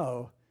 they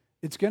know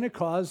it's going to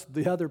cause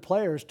the other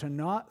players to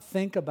not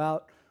think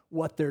about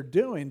what they're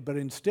doing, but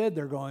instead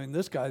they're going,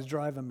 this guy's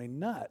driving me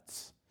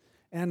nuts.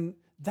 And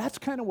that's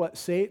kind of what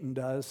Satan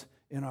does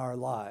in our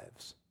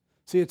lives.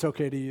 See, it's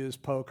okay to use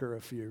poker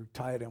if you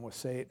tie it in with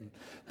Satan.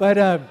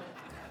 But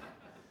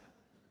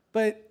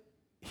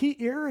he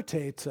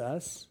irritates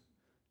us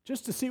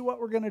just to see what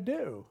we're going to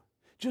do,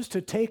 just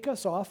to take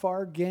us off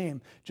our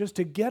game, just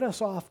to get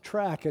us off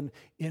track. And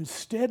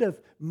instead of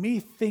me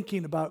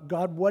thinking about,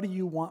 God, what do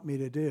you want me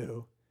to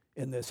do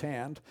in this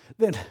hand,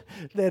 then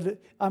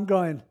I'm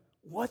going,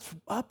 what's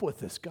up with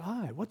this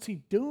guy? What's he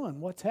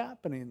doing? What's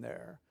happening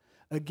there?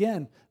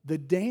 Again, the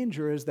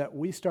danger is that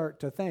we start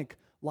to think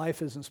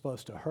life isn't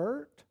supposed to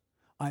hurt.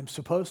 I'm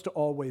supposed to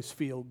always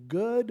feel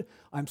good.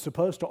 I'm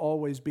supposed to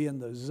always be in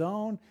the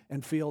zone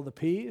and feel the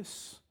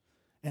peace.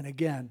 And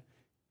again,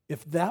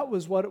 if that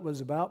was what it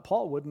was about,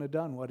 Paul wouldn't have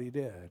done what he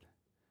did.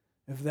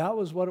 If that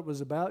was what it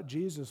was about,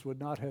 Jesus would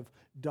not have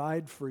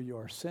died for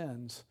your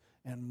sins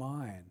and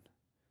mine,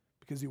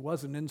 because he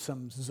wasn't in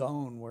some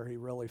zone where he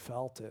really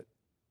felt it.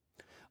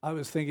 I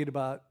was thinking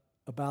about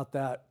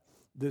that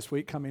this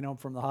week coming home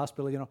from the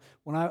hospital.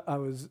 When I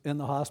was in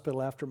the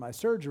hospital after my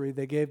surgery,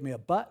 they gave me a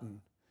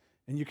button,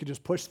 and you could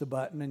just push the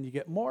button and you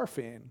get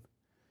morphine.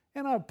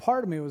 And a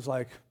part of me was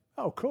like,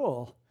 oh,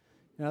 cool.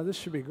 This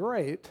should be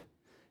great.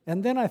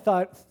 And then I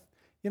thought,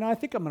 I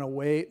think I'm going to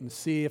wait and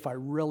see if I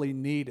really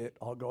need it.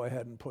 I'll go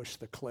ahead and push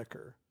the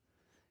clicker.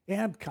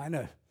 And kind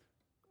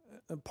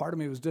of, part of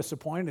me was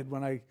disappointed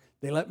when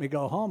they let me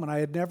go home, and I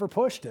had never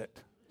pushed it.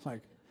 It's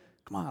like,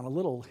 come on, a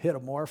little hit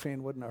of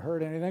morphine wouldn't have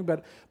hurt anything.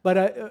 But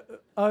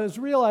I was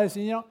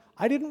realizing,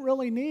 I didn't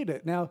really need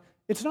it. Now,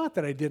 it's not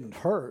that I didn't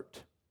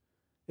hurt.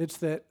 It's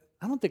that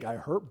I don't think I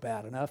hurt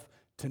bad enough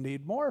to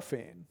need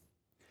morphine.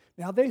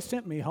 Now, they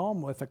sent me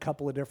home with a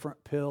couple of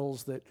different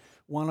pills. That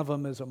one of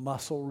them is a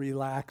muscle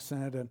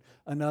relaxant, and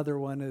another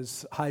one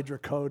is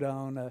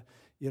hydrocodone,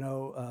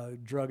 a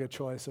drug of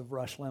choice of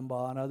Rush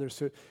Limbaugh and others.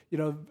 So,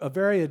 a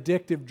very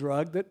addictive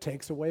drug that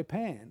takes away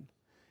pain.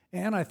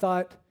 And I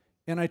thought,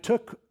 and I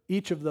took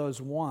each of those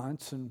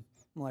once, and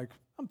I'm like,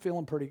 I'm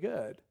feeling pretty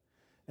good.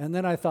 And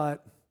then I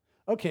thought,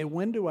 okay,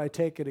 when do I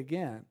take it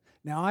again?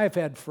 Now, I've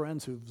had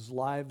friends whose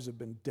lives have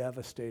been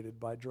devastated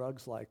by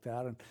drugs like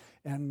that,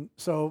 and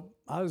so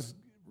I was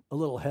a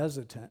little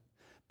hesitant.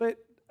 But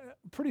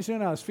pretty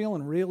soon I was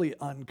feeling really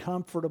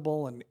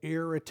uncomfortable and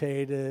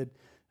irritated,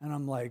 and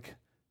I'm like,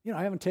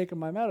 I haven't taken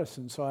my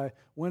medicine, so I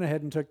went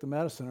ahead and took the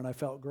medicine, and I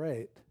felt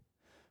great.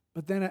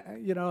 But then,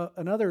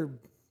 another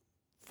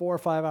 4 or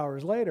 5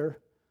 hours later,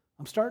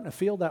 I'm starting to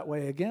feel that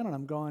way again, and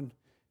I'm going,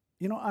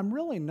 I'm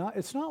really not,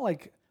 it's not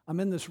like I'm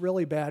in this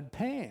really bad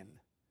pain.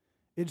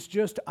 It's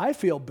just I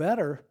feel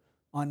better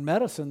on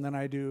medicine than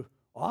I do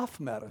off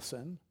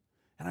medicine.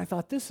 And I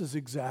thought, this is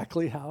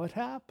exactly how it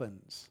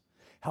happens,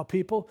 how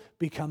people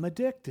become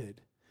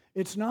addicted.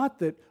 It's not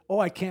that,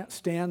 I can't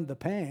stand the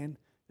pain.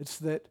 It's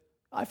that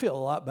I feel a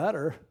lot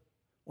better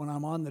when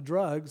I'm on the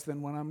drugs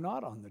than when I'm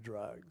not on the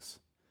drugs.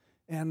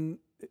 And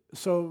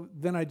so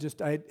then I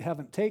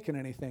haven't taken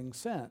anything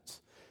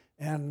since.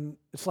 And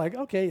it's like,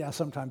 okay, yeah,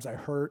 sometimes I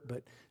hurt,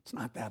 but it's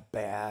not that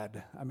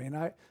bad. I mean,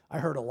 I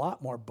hurt a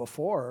lot more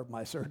before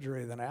my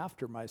surgery than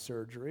after my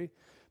surgery.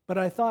 But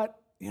I thought,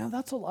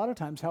 that's a lot of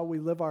times how we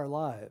live our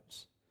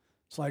lives.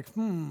 It's like,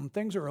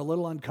 things are a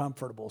little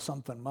uncomfortable.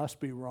 Something must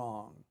be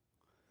wrong.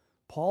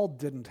 Paul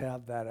didn't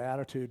have that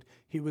attitude.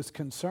 He was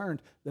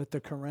concerned that the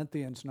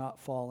Corinthians not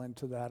fall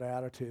into that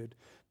attitude.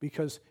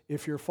 Because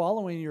if you're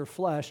following your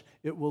flesh,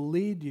 it will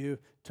lead you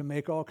to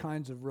make all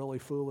kinds of really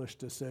foolish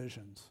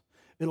decisions.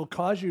 It'll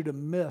cause you to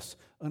miss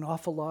an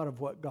awful lot of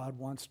what God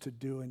wants to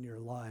do in your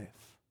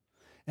life.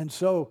 And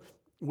so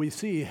we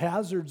see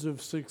hazards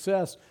of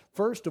success.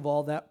 First of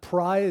all, that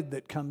pride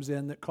that comes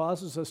in that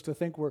causes us to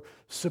think we're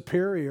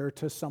superior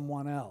to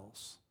someone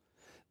else.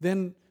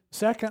 Then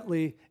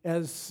secondly,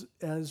 as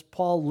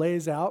Paul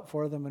lays out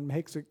for them and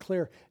makes it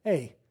clear,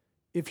 hey,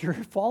 if you're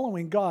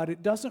following God,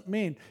 it doesn't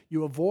mean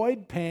you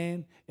avoid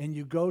pain and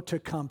you go to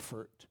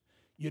comfort.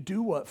 You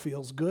do what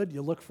feels good,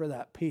 you look for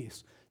that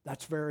peace.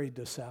 That's very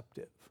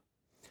deceptive.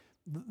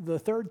 The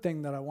third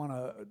thing that I want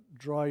to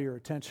draw your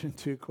attention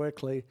to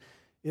quickly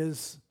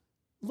is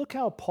look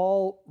how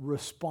Paul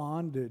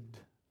responded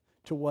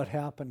to what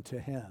happened to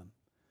him.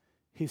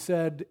 He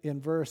said in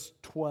verse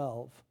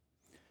 12,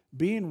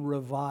 being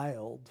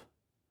reviled,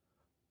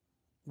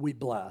 we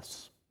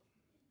bless.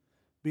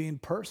 Being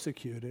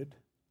persecuted,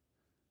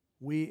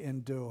 we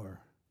endure.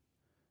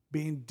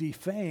 Being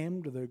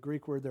defamed, the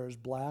Greek word there is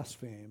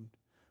blasphemed,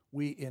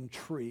 we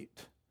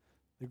entreat.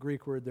 The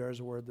Greek word there is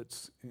a word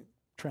that's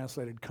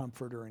translated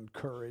comfort or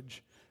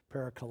encourage,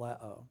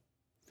 parakaleo.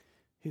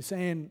 He's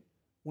saying,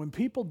 when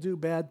people do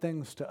bad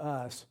things to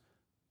us,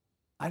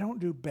 I don't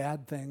do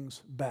bad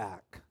things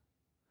back.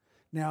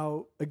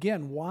 Now,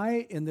 again,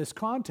 why in this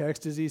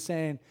context is he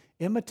saying,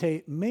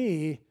 imitate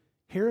me,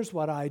 here's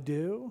what I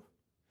do?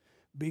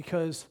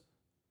 Because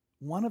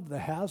one of the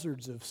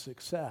hazards of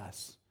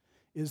success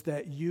is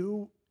that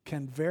you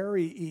can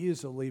very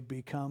easily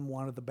become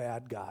one of the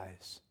bad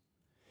guys.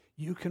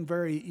 You can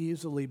very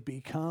easily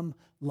become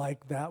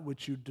like that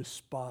which you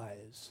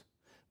despise.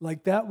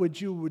 Like that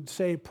which you would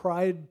say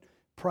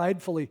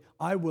pridefully,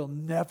 I will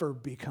never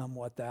become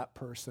what that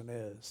person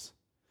is.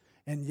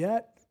 And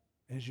yet,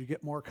 as you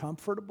get more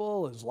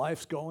comfortable, as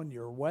life's going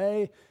your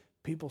way,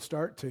 people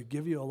start to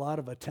give you a lot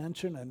of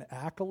attention and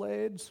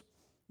accolades.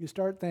 You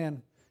start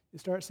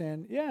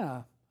saying,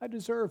 yeah, I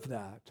deserve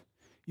that.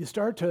 You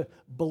start to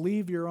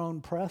believe your own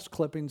press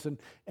clippings,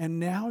 and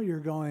now you're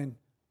going,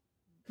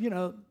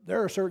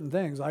 there are certain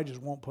things I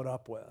just won't put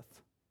up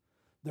with.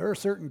 There are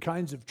certain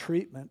kinds of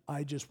treatment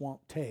I just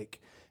won't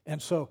take.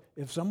 And so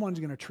if someone's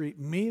going to treat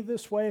me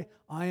this way,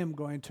 I am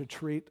going to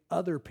treat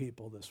other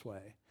people this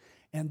way.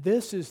 And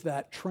this is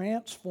that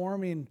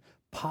transforming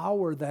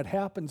power that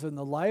happens in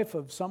the life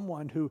of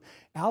someone who,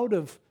 out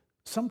of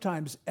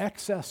sometimes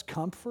excess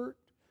comfort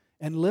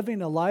and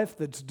living a life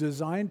that's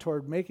designed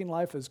toward making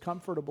life as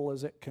comfortable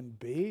as it can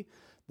be,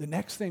 the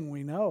next thing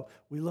we know,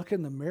 we look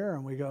in the mirror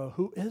and we go,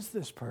 who is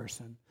this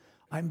person?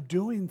 I'm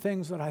doing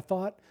things that I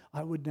thought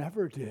I would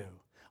never do.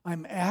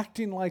 I'm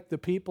acting like the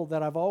people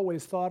that I've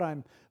always thought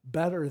I'm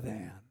better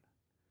than.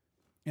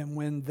 And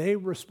when they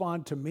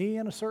respond to me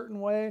in a certain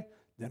way,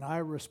 then I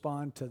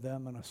respond to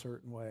them in a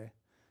certain way.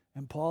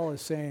 And Paul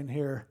is saying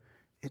here,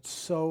 it's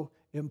so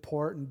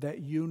important that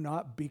you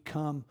not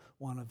become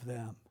one of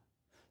them,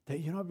 that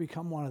you not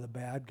become one of the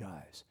bad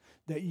guys,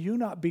 that you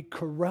not be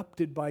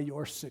corrupted by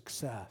your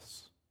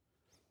success.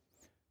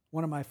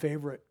 One of my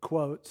favorite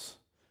quotes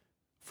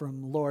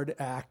from Lord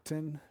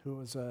Acton, who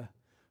was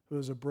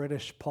a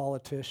British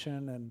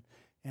politician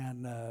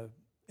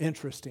and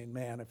interesting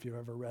man, if you've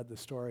ever read the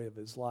story of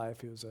his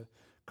life. He was a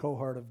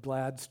cohort of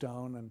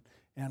Gladstone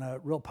and a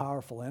real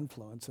powerful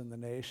influence in the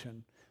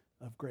nation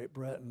of Great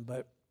Britain.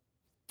 But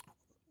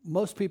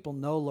most people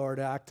know Lord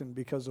Acton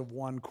because of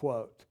one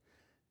quote.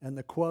 And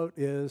the quote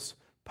is,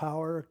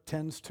 power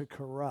tends to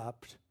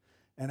corrupt,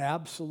 and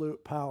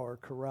absolute power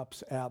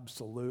corrupts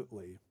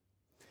absolutely.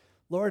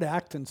 Lord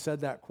Acton said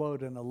that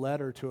quote in a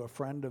letter to a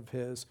friend of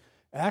his,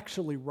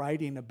 actually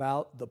writing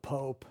about the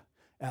Pope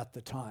at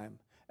the time.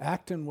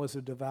 Acton was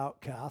a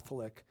devout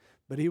Catholic,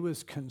 but he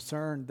was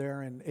concerned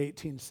there in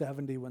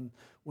 1870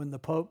 when the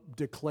Pope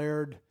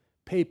declared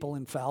papal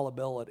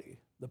infallibility.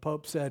 The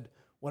Pope said,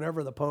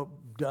 whatever the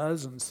Pope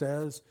does and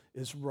says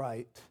is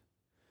right.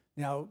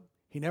 Now,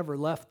 he never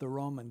left the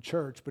Roman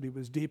Church, but he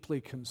was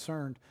deeply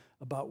concerned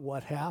about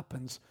what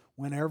happens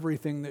when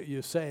everything that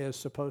you say is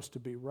supposed to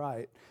be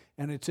right.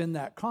 And it's in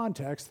that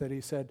context that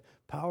he said,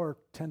 power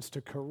tends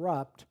to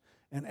corrupt,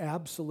 and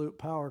absolute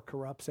power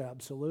corrupts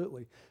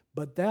absolutely.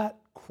 But that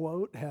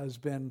quote has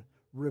been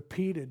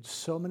repeated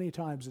so many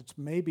times. It's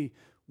maybe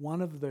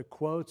one of the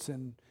quotes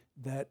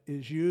that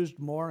is used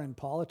more in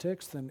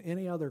politics than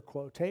any other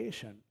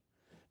quotation,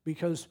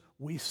 because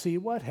we see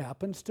what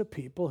happens to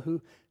people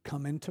who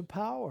come into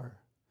power.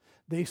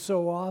 They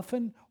so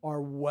often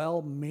are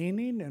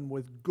well-meaning and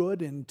with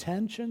good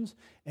intentions,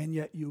 and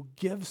yet you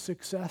give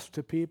success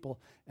to people,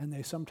 and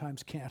they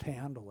sometimes can't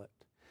handle it.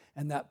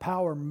 And that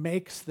power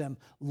makes them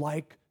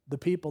like the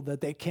people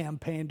that they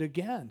campaigned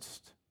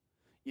against.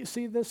 You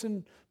see this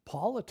in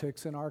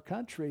politics in our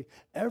country.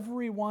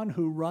 Everyone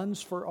who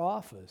runs for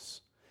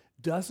office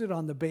does it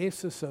on the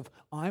basis of,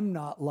 I'm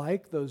not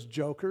like those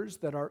jokers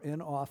that are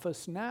in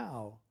office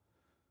now.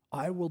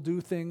 I will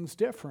do things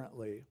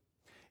differently.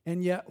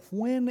 And yet,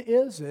 when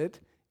is it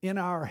in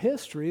our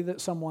history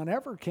that someone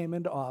ever came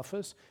into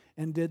office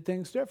and did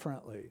things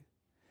differently?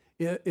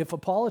 If a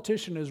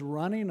politician is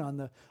running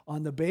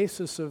on the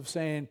basis of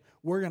saying,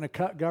 we're going to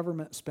cut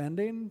government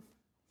spending,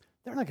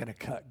 they're not going to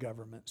cut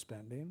government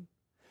spending.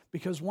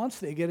 Because once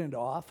they get into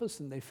office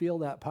and they feel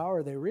that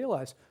power, they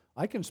realize,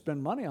 I can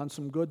spend money on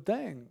some good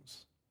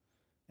things.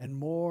 And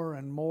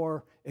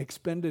more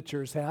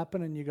expenditures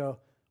happen, and you go,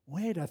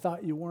 wait, I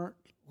thought you weren't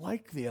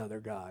like the other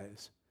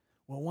guys.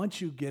 Well, once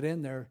you get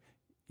in there,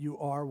 you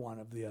are one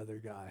of the other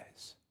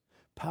guys.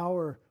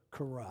 Power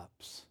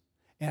corrupts.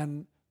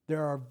 And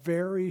there are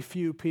very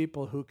few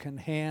people who can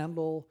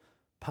handle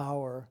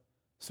power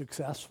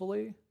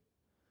successfully.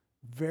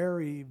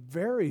 Very,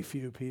 very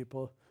few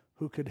people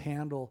who could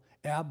handle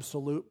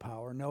absolute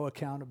power, no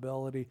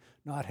accountability,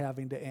 not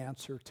having to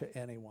answer to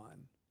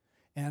anyone.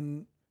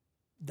 And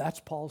that's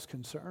Paul's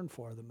concern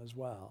for them as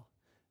well.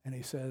 And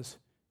he says,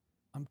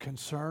 I'm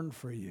concerned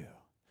for you,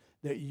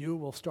 that you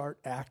will start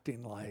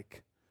acting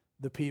like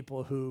the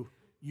people who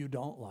you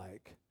don't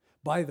like.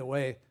 By the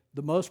way,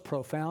 the most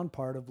profound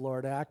part of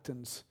Lord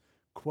Acton's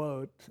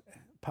quote,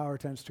 power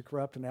tends to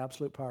corrupt and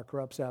absolute power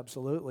corrupts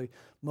absolutely,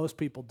 most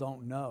people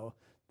don't know.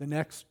 The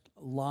next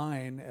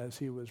line, as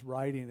he was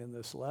writing in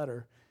this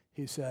letter,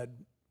 he said,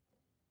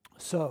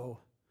 so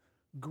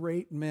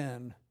great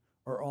men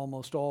are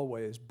almost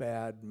always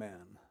bad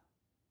men.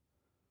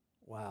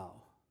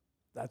 Wow,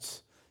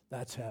 that's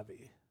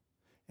heavy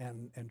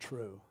and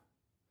true,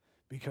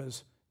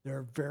 because there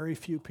are very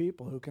few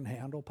people who can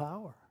handle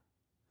power.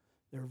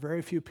 There are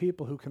very few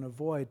people who can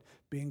avoid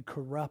being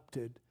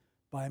corrupted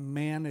by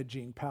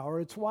managing power.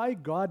 It's why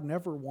God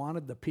never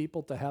wanted the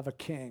people to have a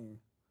king.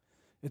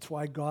 It's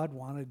why God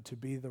wanted to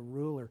be the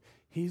ruler.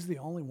 He's the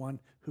only one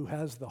who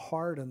has the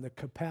heart and the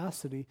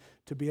capacity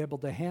to be able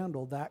to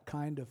handle that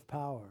kind of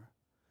power.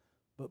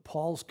 But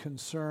Paul's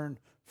concern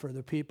for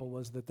the people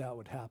was that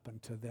would happen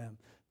to them,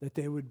 that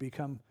they would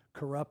become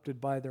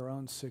corrupted by their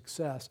own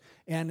success.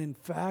 And in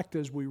fact,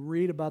 as we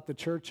read about the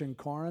church in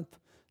Corinth,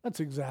 that's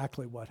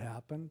exactly what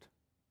happened.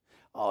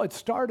 Oh, it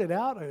started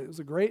out, it was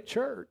a great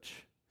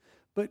church,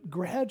 but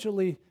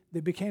gradually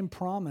they became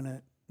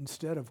prominent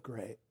instead of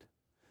great.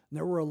 And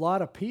there were a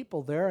lot of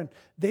people there, and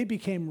they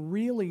became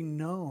really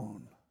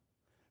known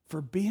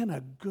for being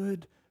a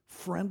good,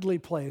 friendly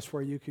place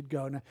where you could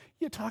go. Now,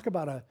 you talk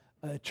about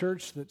a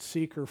church that's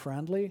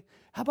seeker-friendly.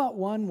 How about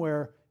one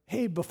where,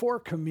 hey, before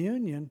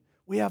communion,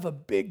 we have a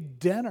big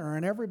dinner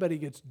and everybody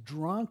gets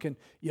drunk and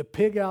you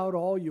pig out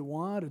all you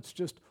want. It's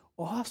just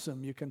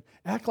awesome. You can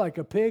act like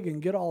a pig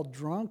and get all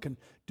drunk and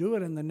do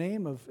it in the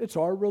name of, it's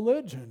our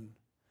religion.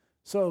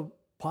 So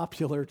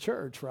popular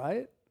church,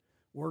 right?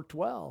 Worked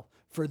well.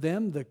 For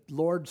them, the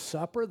Lord's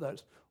Supper,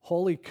 the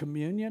Holy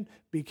Communion,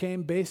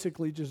 became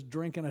basically just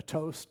drinking a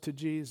toast to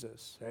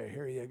Jesus. Hey,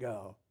 here you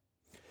go.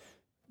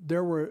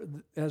 There were,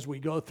 as we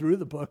go through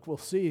the book, we'll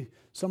see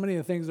so many of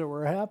the things that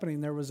were happening.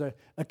 There was a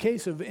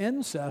case of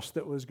incest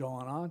that was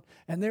going on,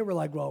 and they were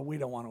like, well, we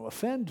don't want to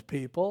offend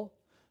people.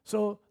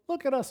 So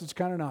look at us, it's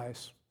kind of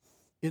nice.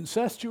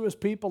 Incestuous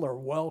people are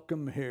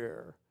welcome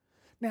here.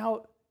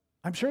 Now,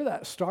 I'm sure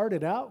that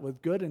started out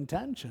with good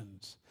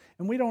intentions.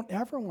 And we don't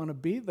ever want to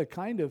be the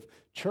kind of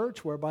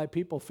church whereby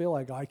people feel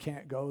like, I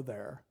can't go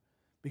there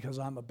because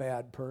I'm a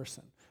bad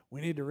person.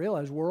 We need to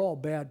realize we're all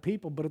bad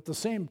people, but at the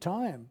same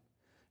time,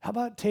 how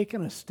about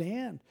taking a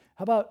stand?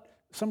 How about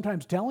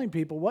sometimes telling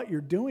people what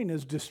you're doing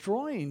is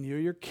destroying you,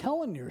 you're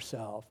killing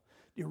yourself.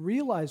 You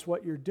realize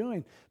what you're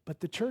doing.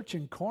 But the church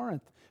in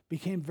Corinth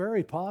became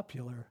very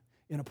popular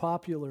in a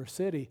popular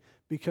city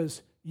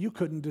because you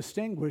couldn't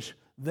distinguish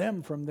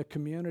them from the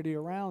community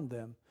around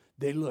them.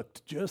 They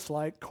looked just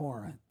like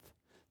Corinth.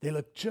 They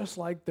looked just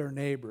like their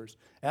neighbors.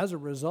 As a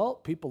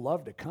result, people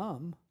loved to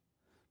come.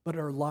 But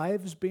are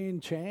lives being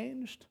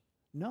changed?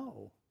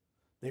 No,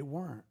 they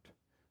weren't.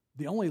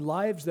 The only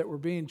lives that were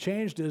being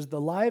changed is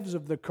the lives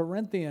of the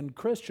Corinthian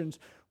Christians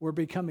were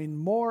becoming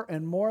more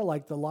and more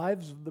like the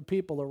lives of the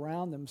people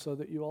around them, so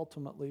that you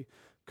ultimately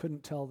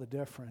couldn't tell the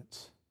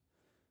difference.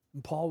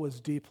 And Paul was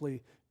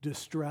deeply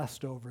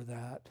distressed over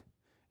that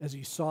as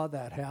he saw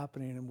that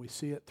happening, and we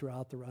see it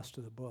throughout the rest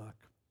of the book.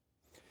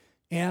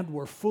 And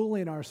we're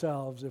fooling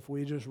ourselves if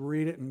we just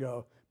read it and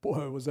go,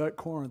 boy, was that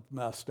Corinth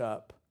messed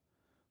up.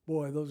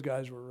 Boy, those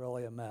guys were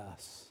really a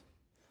mess.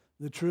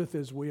 The truth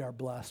is we are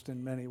blessed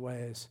in many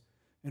ways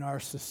in our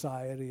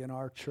society, in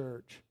our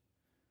church.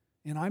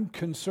 And I'm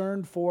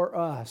concerned for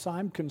us.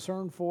 I'm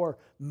concerned for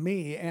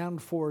me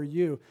and for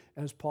you,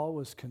 as Paul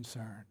was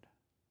concerned.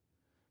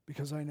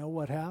 Because I know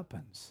what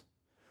happens.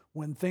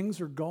 When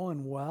things are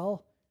going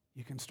well,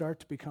 you can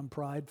start to become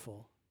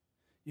prideful.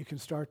 You can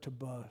start to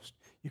boast.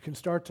 You can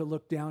start to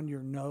look down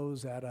your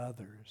nose at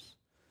others.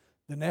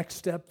 The next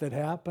step that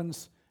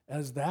happens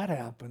as that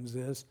happens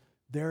is,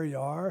 there you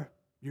are,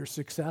 you're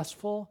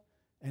successful,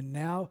 and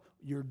now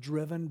you're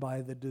driven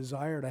by the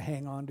desire to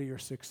hang on to your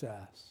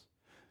success,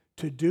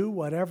 to do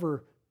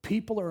whatever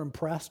people are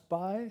impressed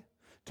by,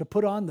 to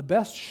put on the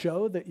best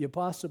show that you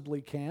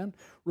possibly can.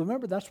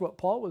 Remember, that's what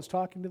Paul was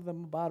talking to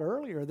them about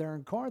earlier there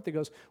in Corinth. He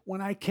goes,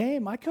 when I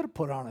came, I could have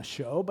put on a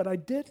show, but I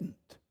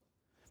didn't,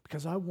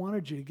 because I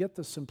wanted you to get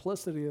the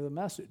simplicity of the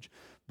message.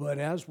 But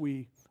as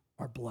we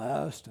are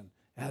blessed and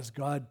as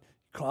God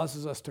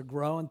causes us to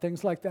grow and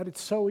things like that,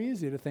 it's so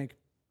easy to think,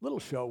 little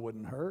show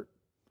wouldn't hurt.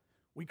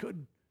 We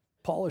could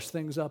polish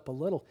things up a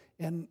little.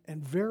 And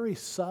very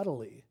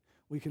subtly,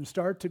 we can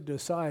start to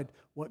decide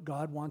what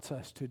God wants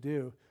us to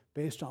do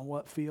based on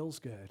what feels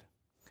good.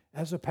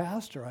 As a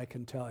pastor, I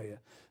can tell you,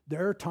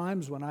 there are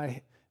times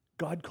when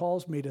God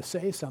calls me to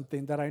say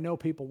something that I know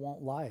people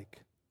won't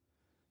like,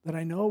 that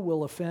I know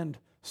will offend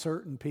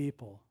certain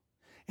people.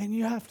 And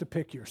you have to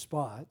pick your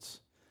spots.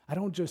 I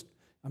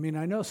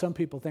know some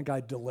people think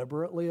I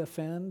deliberately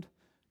offend.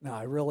 No,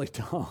 I really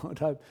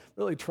don't. I'm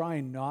really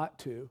trying not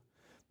to.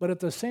 But at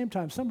the same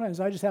time,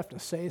 sometimes I just have to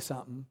say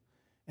something,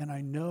 and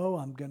I know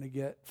I'm going to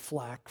get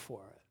flack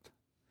for it.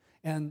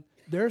 And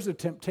there's a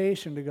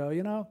temptation to go,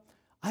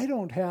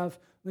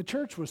 the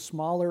church was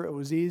smaller. It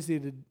was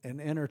easy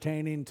and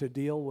entertaining to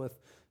deal with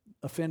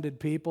offended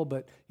people.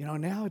 But,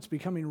 now it's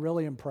becoming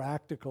really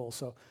impractical.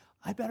 So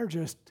I better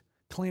just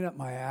clean up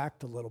my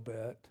act a little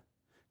bit,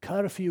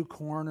 cut a few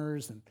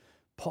corners and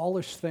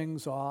polish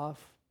things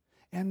off.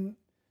 And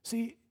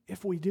see,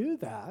 if we do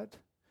that,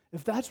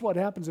 if that's what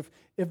happens,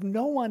 if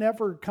no one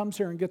ever comes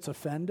here and gets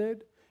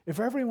offended, if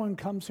everyone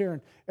comes here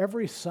and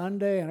every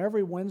Sunday and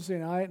every Wednesday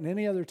night and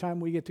any other time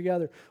we get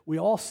together, we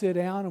all sit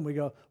down and we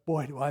go,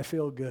 boy, do I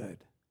feel good.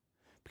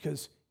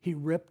 Because he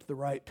ripped the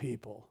right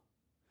people.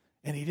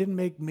 And he didn't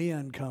make me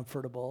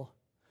uncomfortable.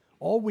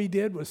 All we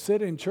did was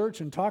sit in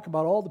church and talk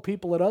about all the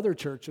people at other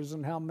churches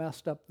and how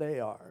messed up they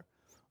are.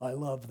 I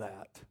love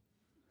that.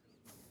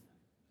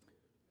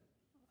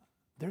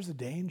 There's a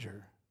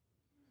danger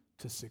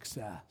to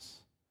success.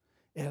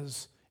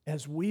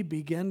 As we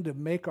begin to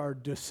make our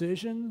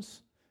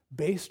decisions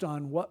based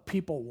on what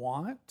people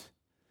want,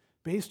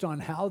 based on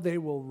how they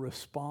will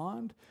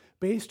respond,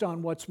 based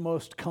on what's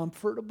most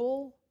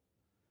comfortable.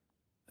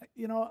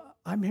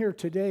 I'm here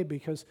today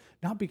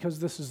not because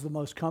this is the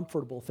most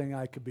comfortable thing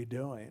I could be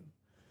doing,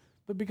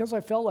 but because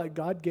I felt like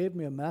God gave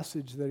me a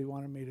message that he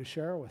wanted me to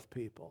share with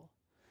people.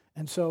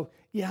 And so,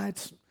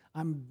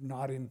 I'm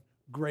not in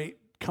great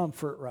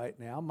comfort right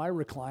now. My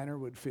recliner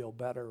would feel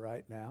better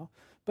right now.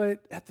 But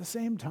at the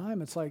same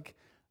time, it's like,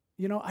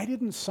 I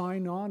didn't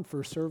sign on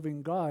for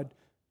serving God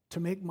to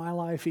make my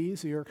life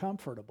easy or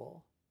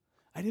comfortable.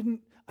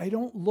 I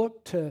don't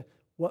look to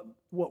what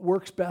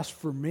works best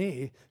for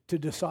me to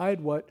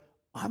decide what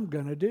I'm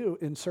going to do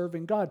in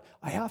serving God.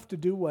 I have to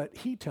do what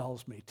he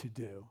tells me to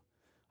do.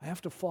 I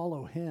have to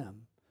follow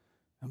him.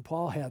 And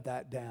Paul had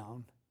that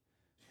down.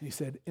 He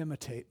said,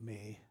 imitate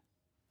me.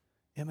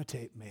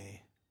 Imitate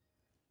me.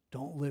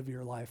 Don't live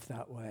your life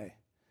that way.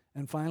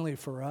 And finally,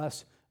 for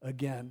us,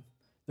 again,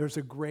 there's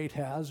a great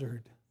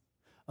hazard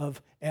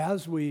of,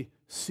 as we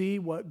see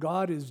what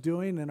God is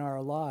doing in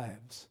our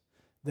lives,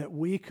 that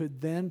we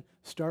could then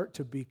start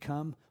to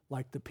become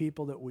like the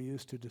people that we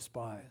used to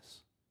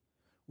despise.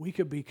 We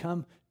could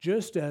become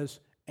just as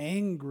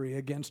angry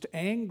against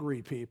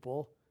angry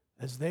people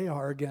as they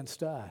are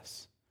against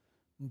us.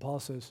 And Paul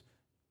says,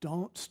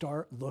 don't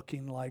start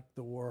looking like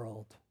the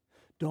world.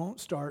 Don't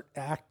start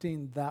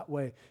acting that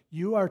way.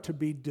 You are to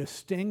be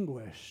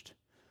distinguished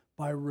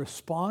by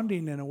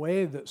responding in a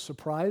way that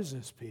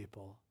surprises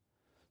people,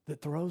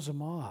 that throws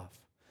them off,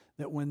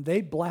 that when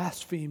they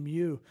blaspheme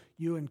you,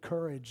 you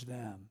encourage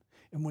them.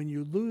 And when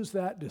you lose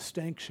that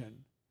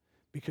distinction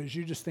because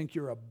you just think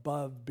you're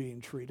above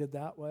being treated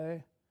that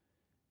way,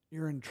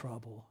 you're in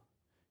trouble.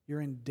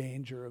 You're in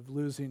danger of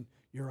losing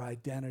your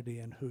identity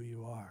and who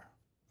you are.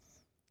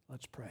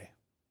 Let's pray.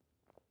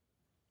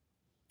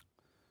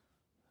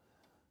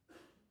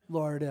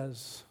 Lord,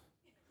 as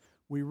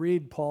we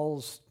read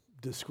Paul's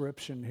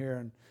description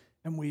here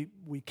and we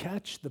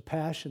catch the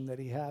passion that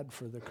he had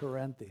for the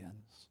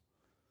Corinthians,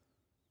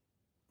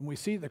 and we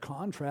see the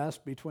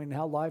contrast between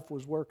how life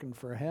was working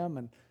for him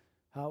and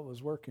how it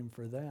was working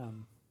for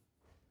them.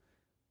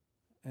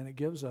 And it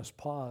gives us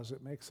pause.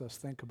 It makes us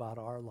think about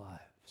our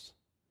lives.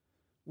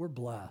 We're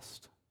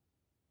blessed.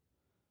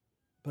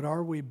 But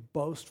are we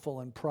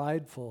boastful and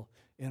prideful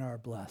in our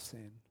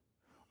blessing?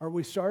 Are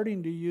we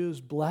starting to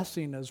use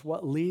blessing as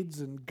what leads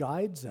and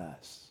guides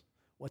us?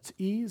 What's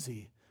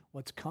easy?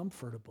 What's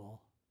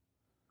comfortable?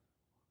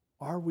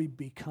 Are we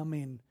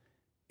becoming,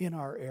 in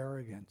our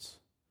arrogance,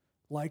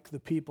 like the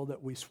people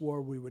that we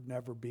swore we would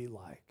never be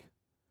like?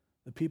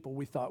 The people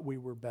we thought we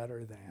were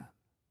better than?